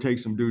to undertake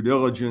some due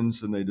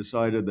diligence and they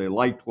decided they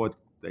liked what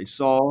they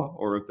saw,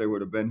 or if they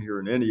would have been here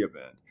in any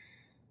event.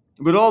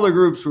 But all the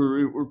groups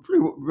were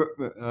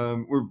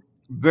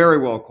very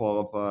well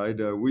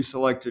qualified. We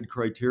selected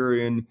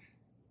Criterion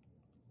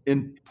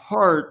in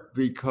part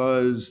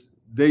because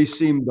they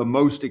seemed the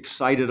most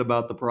excited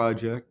about the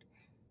project.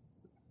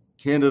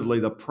 Candidly,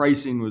 the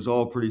pricing was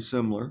all pretty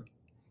similar,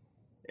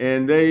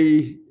 and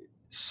they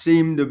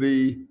seemed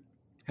to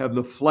have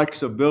the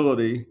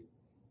flexibility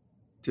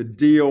to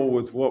deal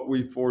with what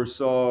we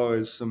foresaw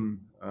as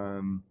some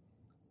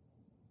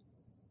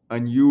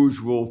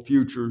unusual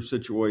future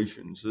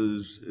situations.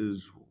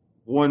 As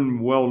one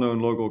well-known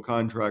local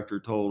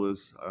contractor told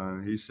us,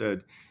 he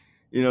said,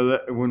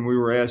 that when we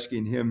were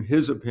asking him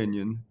his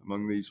opinion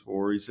among these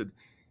four, he said,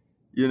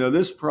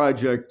 this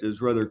project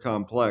is rather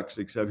complex,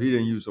 except he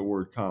didn't use the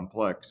word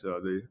complex.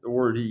 The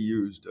word he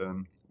used,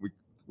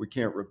 we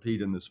can't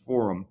repeat in this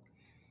forum.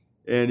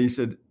 And he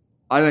said,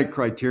 I think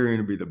Criterion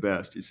would be the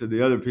best. He said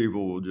the other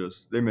people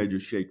they may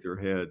just shake their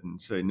head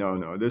and say,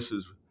 no, this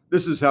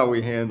is how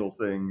we handle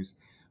things.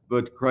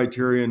 But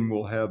Criterion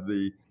will have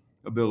the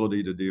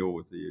ability to deal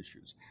with the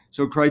issues.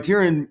 So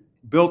Criterion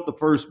built the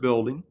first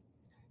building,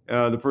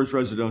 the first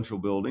residential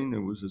building. It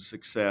was a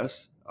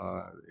success.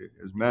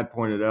 As Matt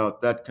pointed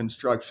out, that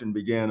construction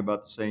began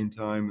about the same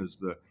time as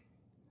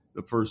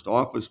the first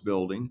office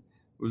building.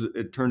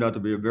 It turned out to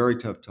be a very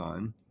tough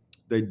time.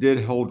 They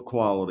did hold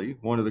quality.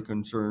 One of the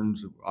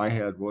concerns I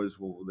had was,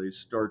 will they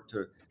start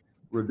to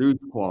reduce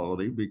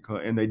quality?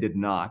 And they did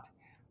not.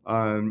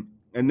 And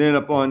then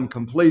upon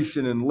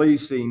completion and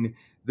leasing,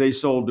 they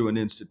sold to an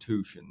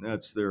institution.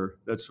 That's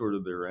sort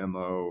of their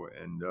MO.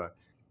 And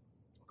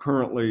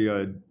currently,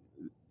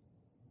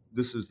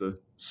 this is the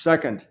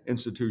second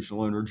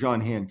institutional owner. John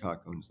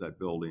Hancock owns that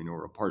building,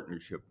 or a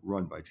partnership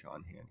run by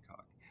John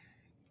Hancock.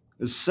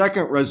 The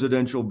second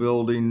residential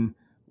building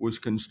was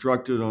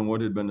constructed on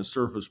what had been a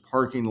surface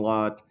parking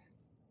lot,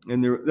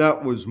 and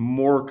that was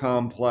more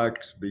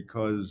complex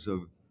because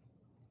of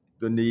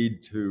the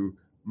need to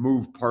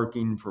move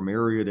parking from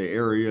area to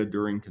area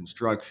during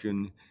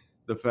construction,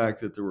 the fact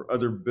that there were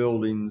other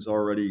buildings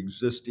already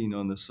existing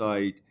on the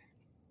site.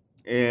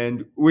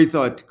 And we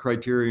thought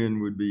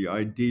Criterion would be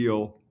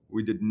ideal.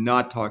 We did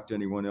not talk to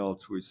anyone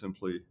else. We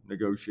simply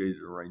negotiated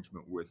an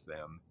arrangement with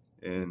them.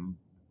 And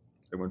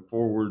They went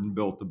forward and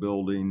built the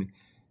building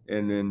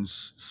and then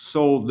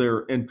sold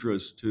their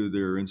interest to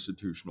their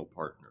institutional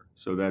partner.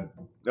 So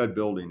that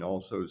building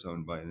also is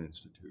owned by an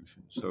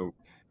institution. So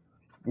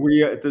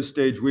we, at this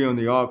stage, we own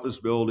the office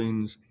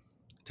buildings.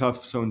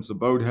 Tufts owns the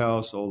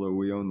boathouse, although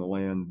we own the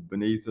land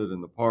beneath it in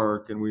the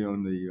park, and we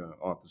own the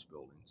office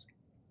buildings.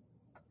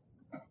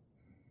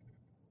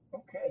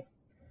 Okay.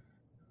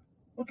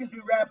 Look, as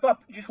we wrap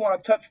up, just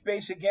want to touch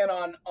base again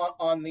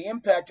on the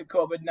impact of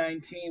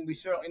COVID-19. We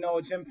certainly know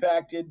it's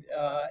impacted,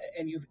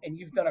 and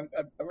you've done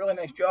a really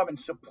nice job in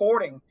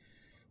supporting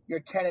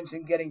your tenants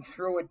and getting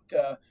through it,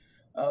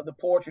 the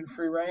porch and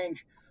free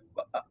range.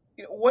 But,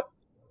 what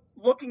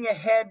looking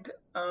ahead,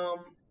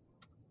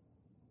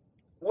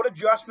 what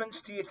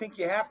adjustments do you think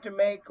you have to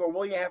make, or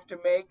will you have to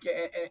make?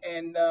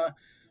 And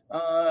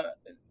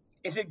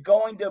is it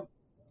going to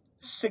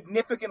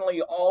significantly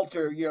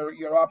alter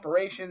your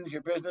operations,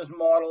 your business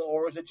model,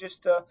 or is it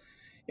just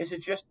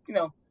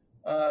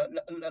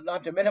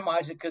not to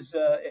minimize it because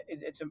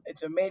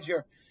it's a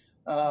major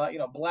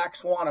black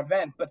swan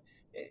event, but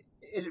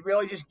is it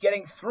really just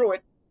getting through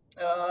it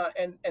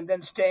and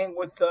then staying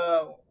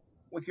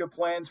with your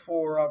plans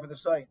for the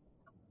site?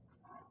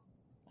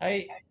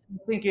 I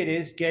think it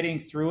is getting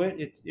through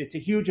it. It's a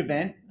huge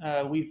event.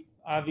 We've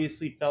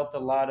obviously felt a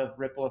lot of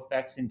ripple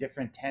effects in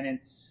different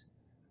tenants.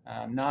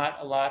 Not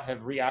a lot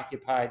have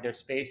reoccupied their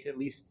space. At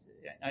least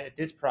at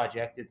this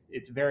project,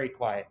 it's very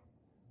quiet.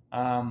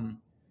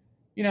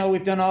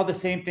 We've done all the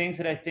same things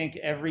that I think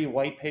every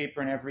white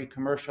paper and every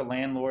commercial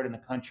landlord in the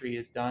country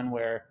has done,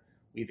 where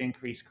we've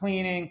increased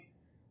cleaning.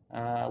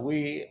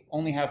 We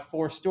only have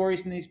 4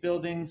 stories in these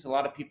buildings. A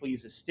lot of people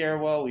use a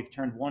stairwell. We've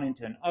turned one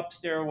into an up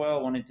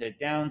stairwell, one into a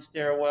down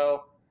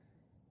stairwell.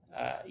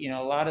 A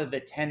lot of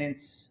the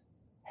tenants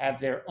have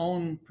their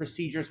own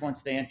procedures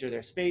once they enter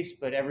their space,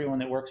 but everyone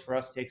that works for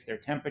us takes their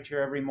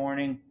temperature every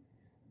morning.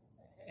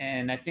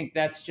 And I think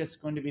that's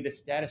just going to be the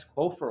status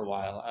quo for a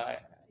while.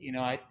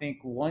 I think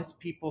once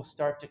people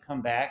start to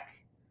come back,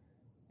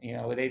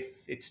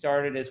 it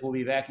started as we'll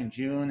be back in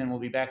June and we'll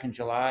be back in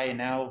July, and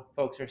now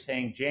folks are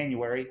saying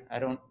January. I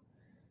don't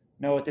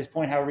know at this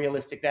point how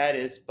realistic that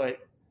is, but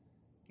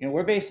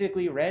we're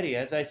basically ready.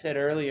 As I said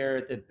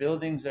earlier, the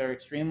buildings are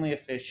extremely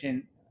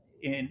efficient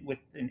with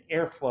an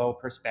airflow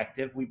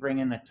perspective. We bring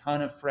in a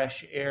ton of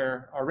fresh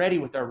air already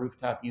with our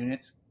rooftop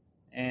units,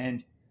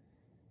 and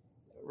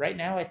right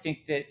now I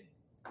think that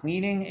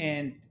cleaning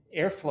and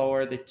airflow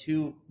are the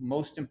 2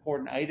 most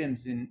important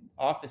items in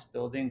office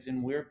buildings,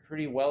 and we're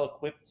pretty well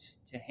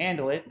equipped to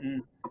handle it.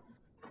 And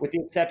with the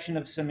exception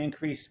of some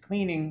increased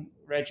cleaning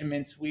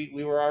regimens,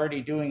 we were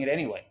already doing it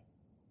anyway.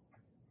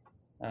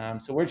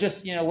 So we're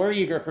just, we're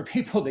eager for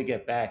people to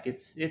get back.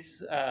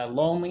 It's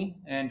lonely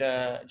and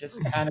just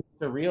kind of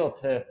surreal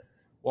to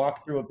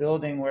walk through a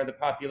building where the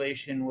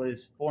population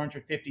was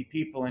 450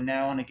 people, and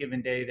now on a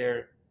given day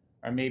there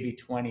are maybe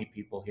 20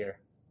 people here.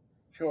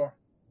 Sure.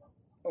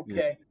 Okay.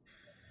 Yeah.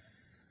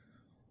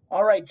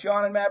 All right,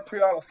 John and Matt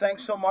Priotel,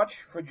 thanks so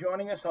much for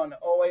joining us on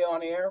OA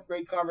On Air.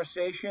 Great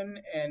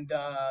conversation, and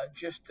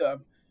just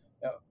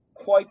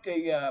quite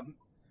an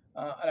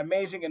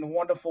amazing and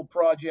wonderful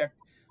project,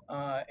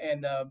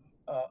 and a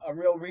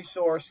real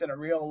resource and a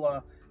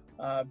real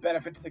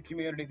benefit to the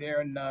community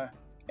there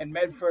in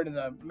Medford and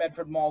the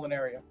Medford-Malden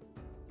area.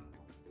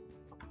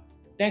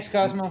 Thanks,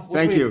 Cosmo.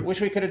 Thank you. Wish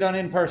we could have done it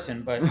in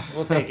person, but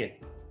we'll take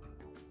it.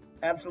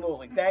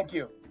 Absolutely. Thank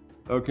you.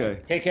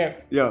 Okay. Take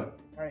care. Yeah. All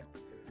right.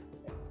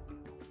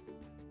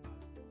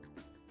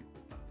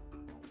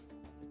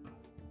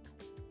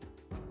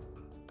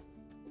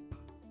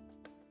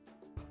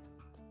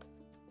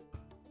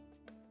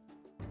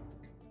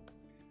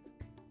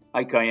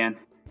 Hi, Cayenne.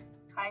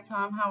 Hi,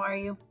 Tom. How are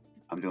you?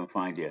 I'm doing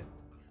fine, dear.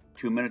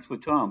 2 minutes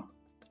with Tom.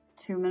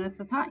 2 minutes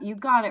with Tom. You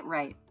got it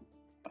right.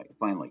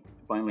 Finally,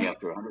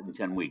 after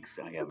 110 weeks,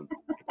 I have it.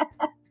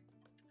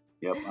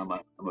 Yep, I'm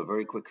a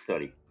very quick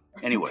study.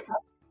 Anyway,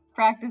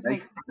 Practice.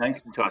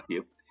 Nice to talk to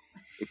you.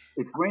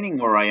 It's raining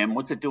where I am.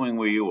 What's it doing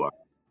where you are?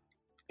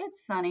 It's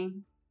sunny.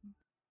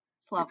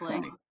 It's lovely. It's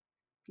sunny.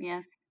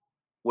 Yes.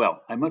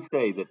 Well, I must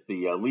say that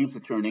the leaves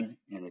are turning,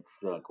 and it's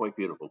quite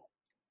beautiful.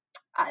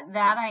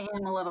 That I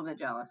am a little bit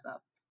jealous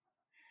of.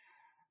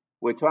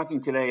 We're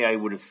talking today, I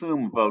would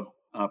assume, about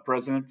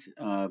President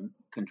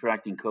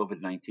contracting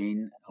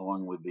COVID-19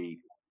 along with the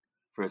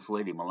First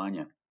Lady,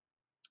 Melania.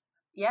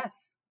 Yes.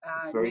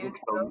 It's very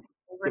difficult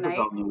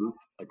news.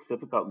 It's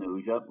difficult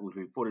news. Yep, it was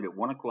reported at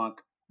 1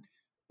 o'clock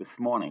this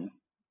morning,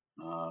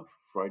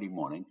 Friday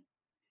morning.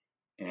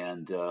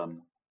 And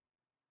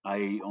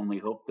I only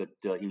hope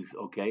that he's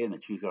okay and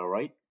that she's all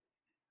right.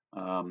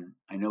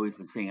 I know he's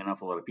been seeing an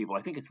awful lot of people.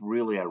 I think it's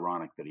really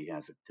ironic that he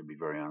has it, to be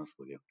very honest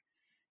with you.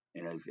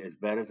 And as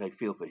bad as I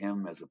feel for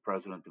him as a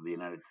president of the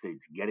United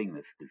States getting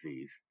this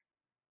disease,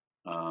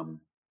 I'm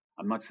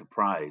not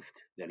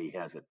surprised that he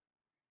has it,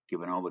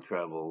 given all the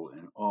travel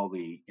and all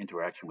the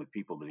interaction with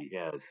people that he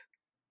has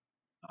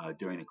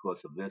during the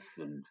course of this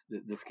and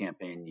this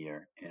campaign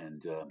year.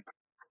 And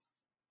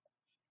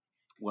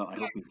well, I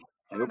hope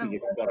he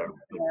gets better.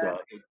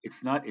 But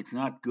it's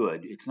not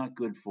good. It's not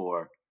good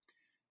for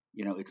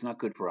it's not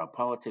good for our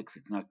politics.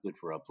 It's not good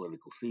for our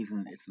political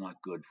season. It's not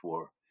good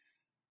for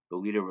the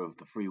leader of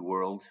the free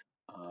world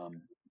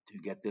to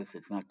get this.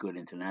 It's not good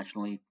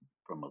internationally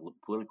from a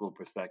political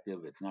perspective.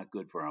 It's not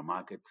good for our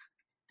markets.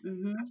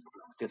 Mm-hmm. It's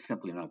just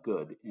simply not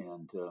good.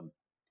 And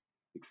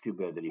it's too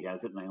bad that he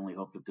has it. And I only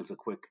hope that there's a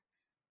quick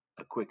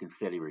and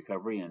steady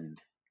recovery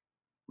and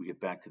we get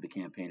back to the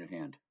campaign at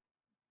hand.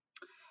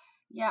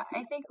 Yeah,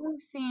 I think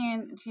we've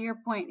seen, to your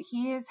point,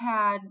 he has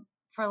had,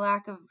 for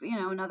lack of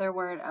another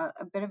word,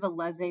 a bit of a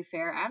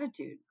laissez-faire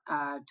attitude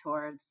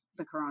towards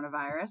the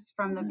coronavirus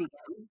from the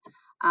beginning,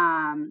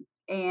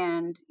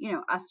 and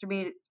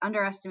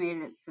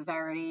underestimated its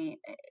severity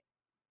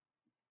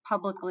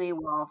publicly,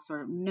 while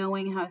sort of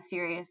knowing how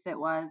serious it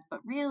was,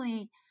 but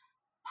really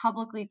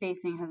publicly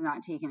facing has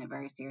not taken it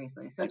very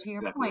seriously. So That's to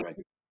your exactly point,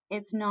 right.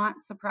 It's not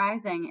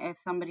surprising if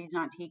somebody's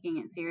not taking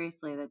it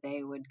seriously that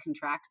they would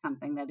contract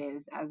something that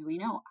is, as we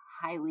know,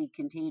 highly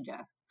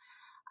contagious.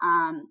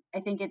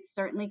 I think it's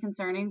certainly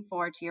concerning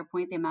for, to your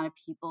point, the amount of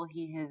people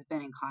he has been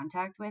in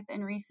contact with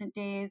in recent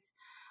days.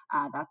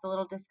 That's a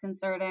little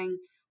disconcerting.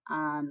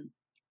 And,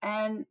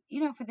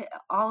 for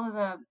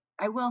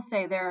I will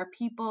say there are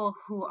people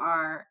who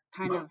are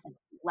kind of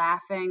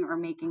laughing or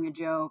making a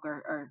joke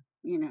or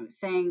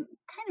saying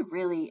kind of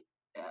really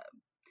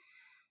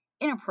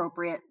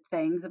inappropriate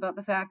things about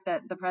the fact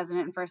that the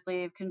president and first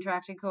lady have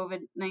contracted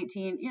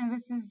COVID-19.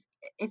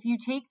 If you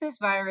take this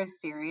virus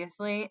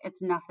seriously,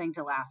 it's nothing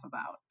to laugh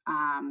about.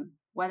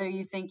 Whether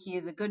you think he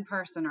is a good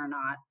person or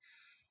not,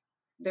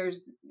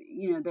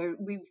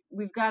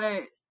 we've got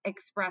to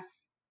express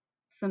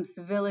some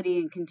civility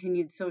and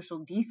continued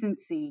social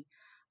decency,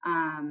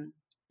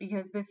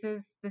 because this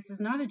is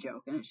not a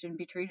joke and it shouldn't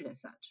be treated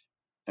as such.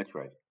 That's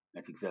right.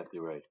 That's exactly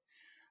right.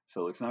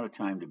 So it's not a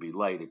time to be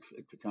light.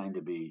 It's a time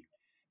to be,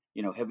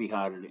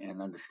 heavy-hearted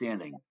and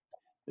understanding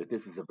that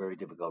this is a very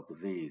difficult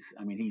disease.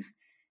 I mean,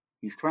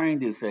 he's trying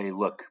to say,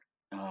 look,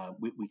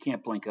 we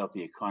can't blank out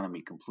the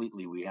economy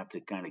completely. We have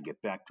to kind of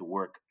get back to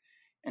work.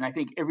 And I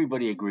think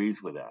everybody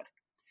agrees with that.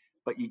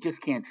 But you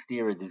just can't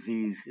stare a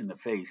disease in the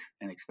face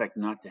and expect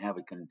not to have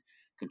it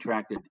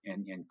contracted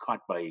and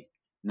caught by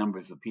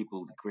numbers of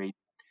people to create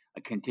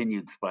a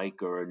continued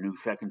spike or a new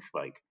second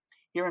spike.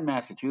 Here in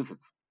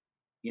Massachusetts,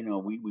 we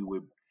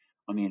were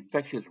on the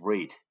infectious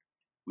rate,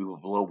 we were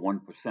below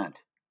 1%.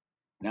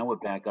 Now we're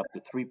back up to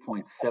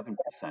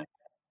 3.7%.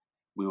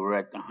 We were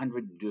at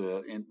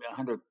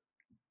 100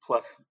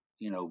 plus,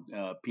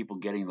 people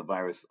getting the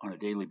virus on a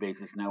daily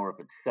basis. Now we're up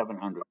at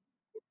 700.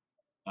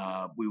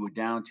 We were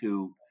down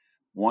to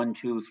 1,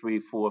 2, 3,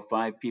 4,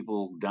 5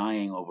 people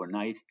dying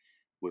overnight.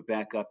 We're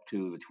back up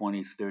to the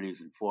 20s,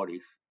 30s, and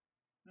 40s.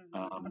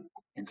 Mm-hmm.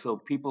 And so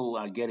people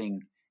are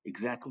getting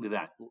exactly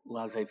that,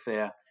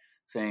 laissez-faire,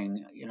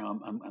 saying,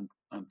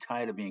 I'm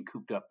tired of being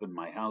cooped up in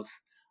my house.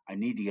 I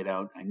need to get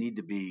out. I need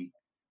to be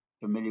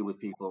familiar with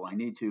people. I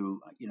need to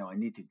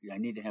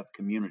have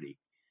community.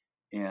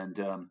 And,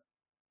 and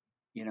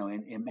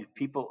if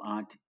people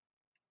aren't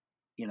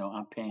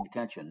paying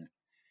attention,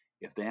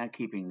 if they aren't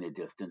keeping their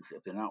distance,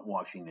 if they're not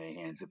washing their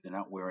hands, if they're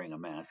not wearing a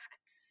mask,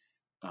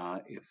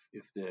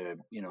 if they're,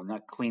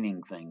 not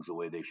cleaning things the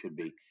way they should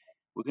be,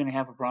 we're going to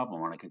have a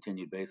problem on a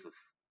continued basis.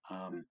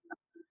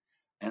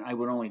 And I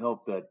would only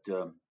hope that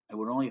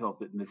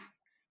in this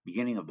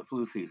beginning of the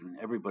flu season,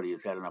 everybody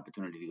has had an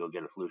opportunity to go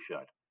get a flu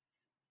shot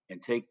and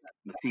take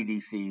the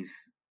CDC's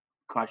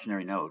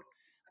cautionary note.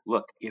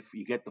 Look, if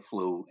you get the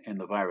flu and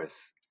the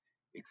virus,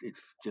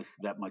 it's just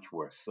that much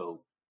worse.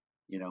 So,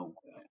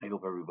 I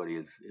hope everybody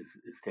is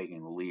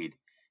taking the lead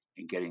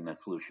in getting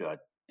that flu shot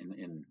in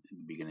the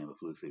beginning of the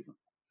flu season.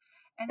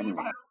 And the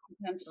impact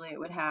potentially it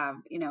would have,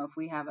 if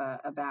we have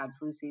a bad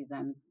flu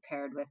season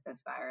paired with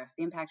this virus,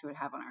 the impact it would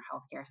have on our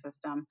healthcare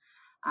system,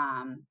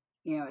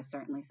 is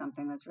certainly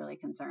something that's really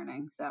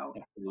concerning. So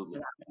absolutely. To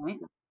that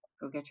point,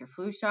 go get your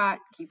flu shot,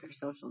 keep your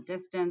social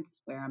distance,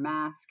 wear a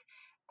mask.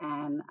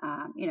 And,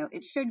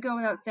 it should go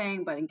without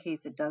saying, but in case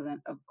it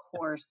doesn't, of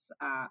course,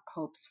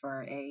 hopes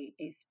for a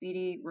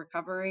speedy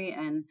recovery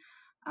and,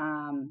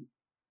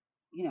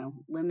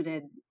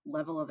 limited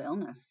level of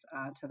illness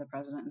to the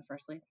president and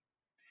first lady.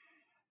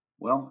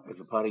 Well, as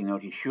a parting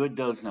note, he sure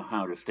does know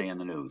how to stay in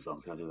the news. I'll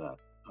tell you that.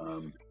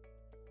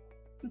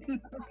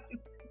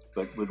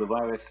 But with the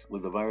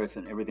virus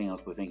and everything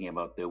else we're thinking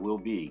about, there will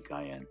be,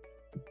 Cayenne,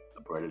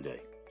 a brighter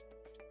day.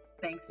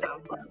 Thanks,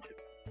 Tom.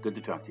 Good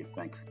to talk to you.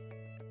 Thanks.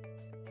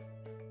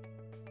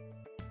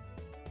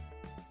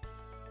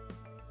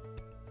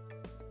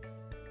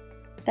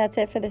 That's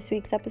it for this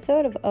week's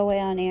episode of OA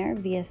On Air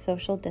via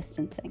social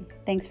distancing.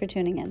 Thanks for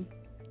tuning in.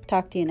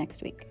 Talk to you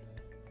next week.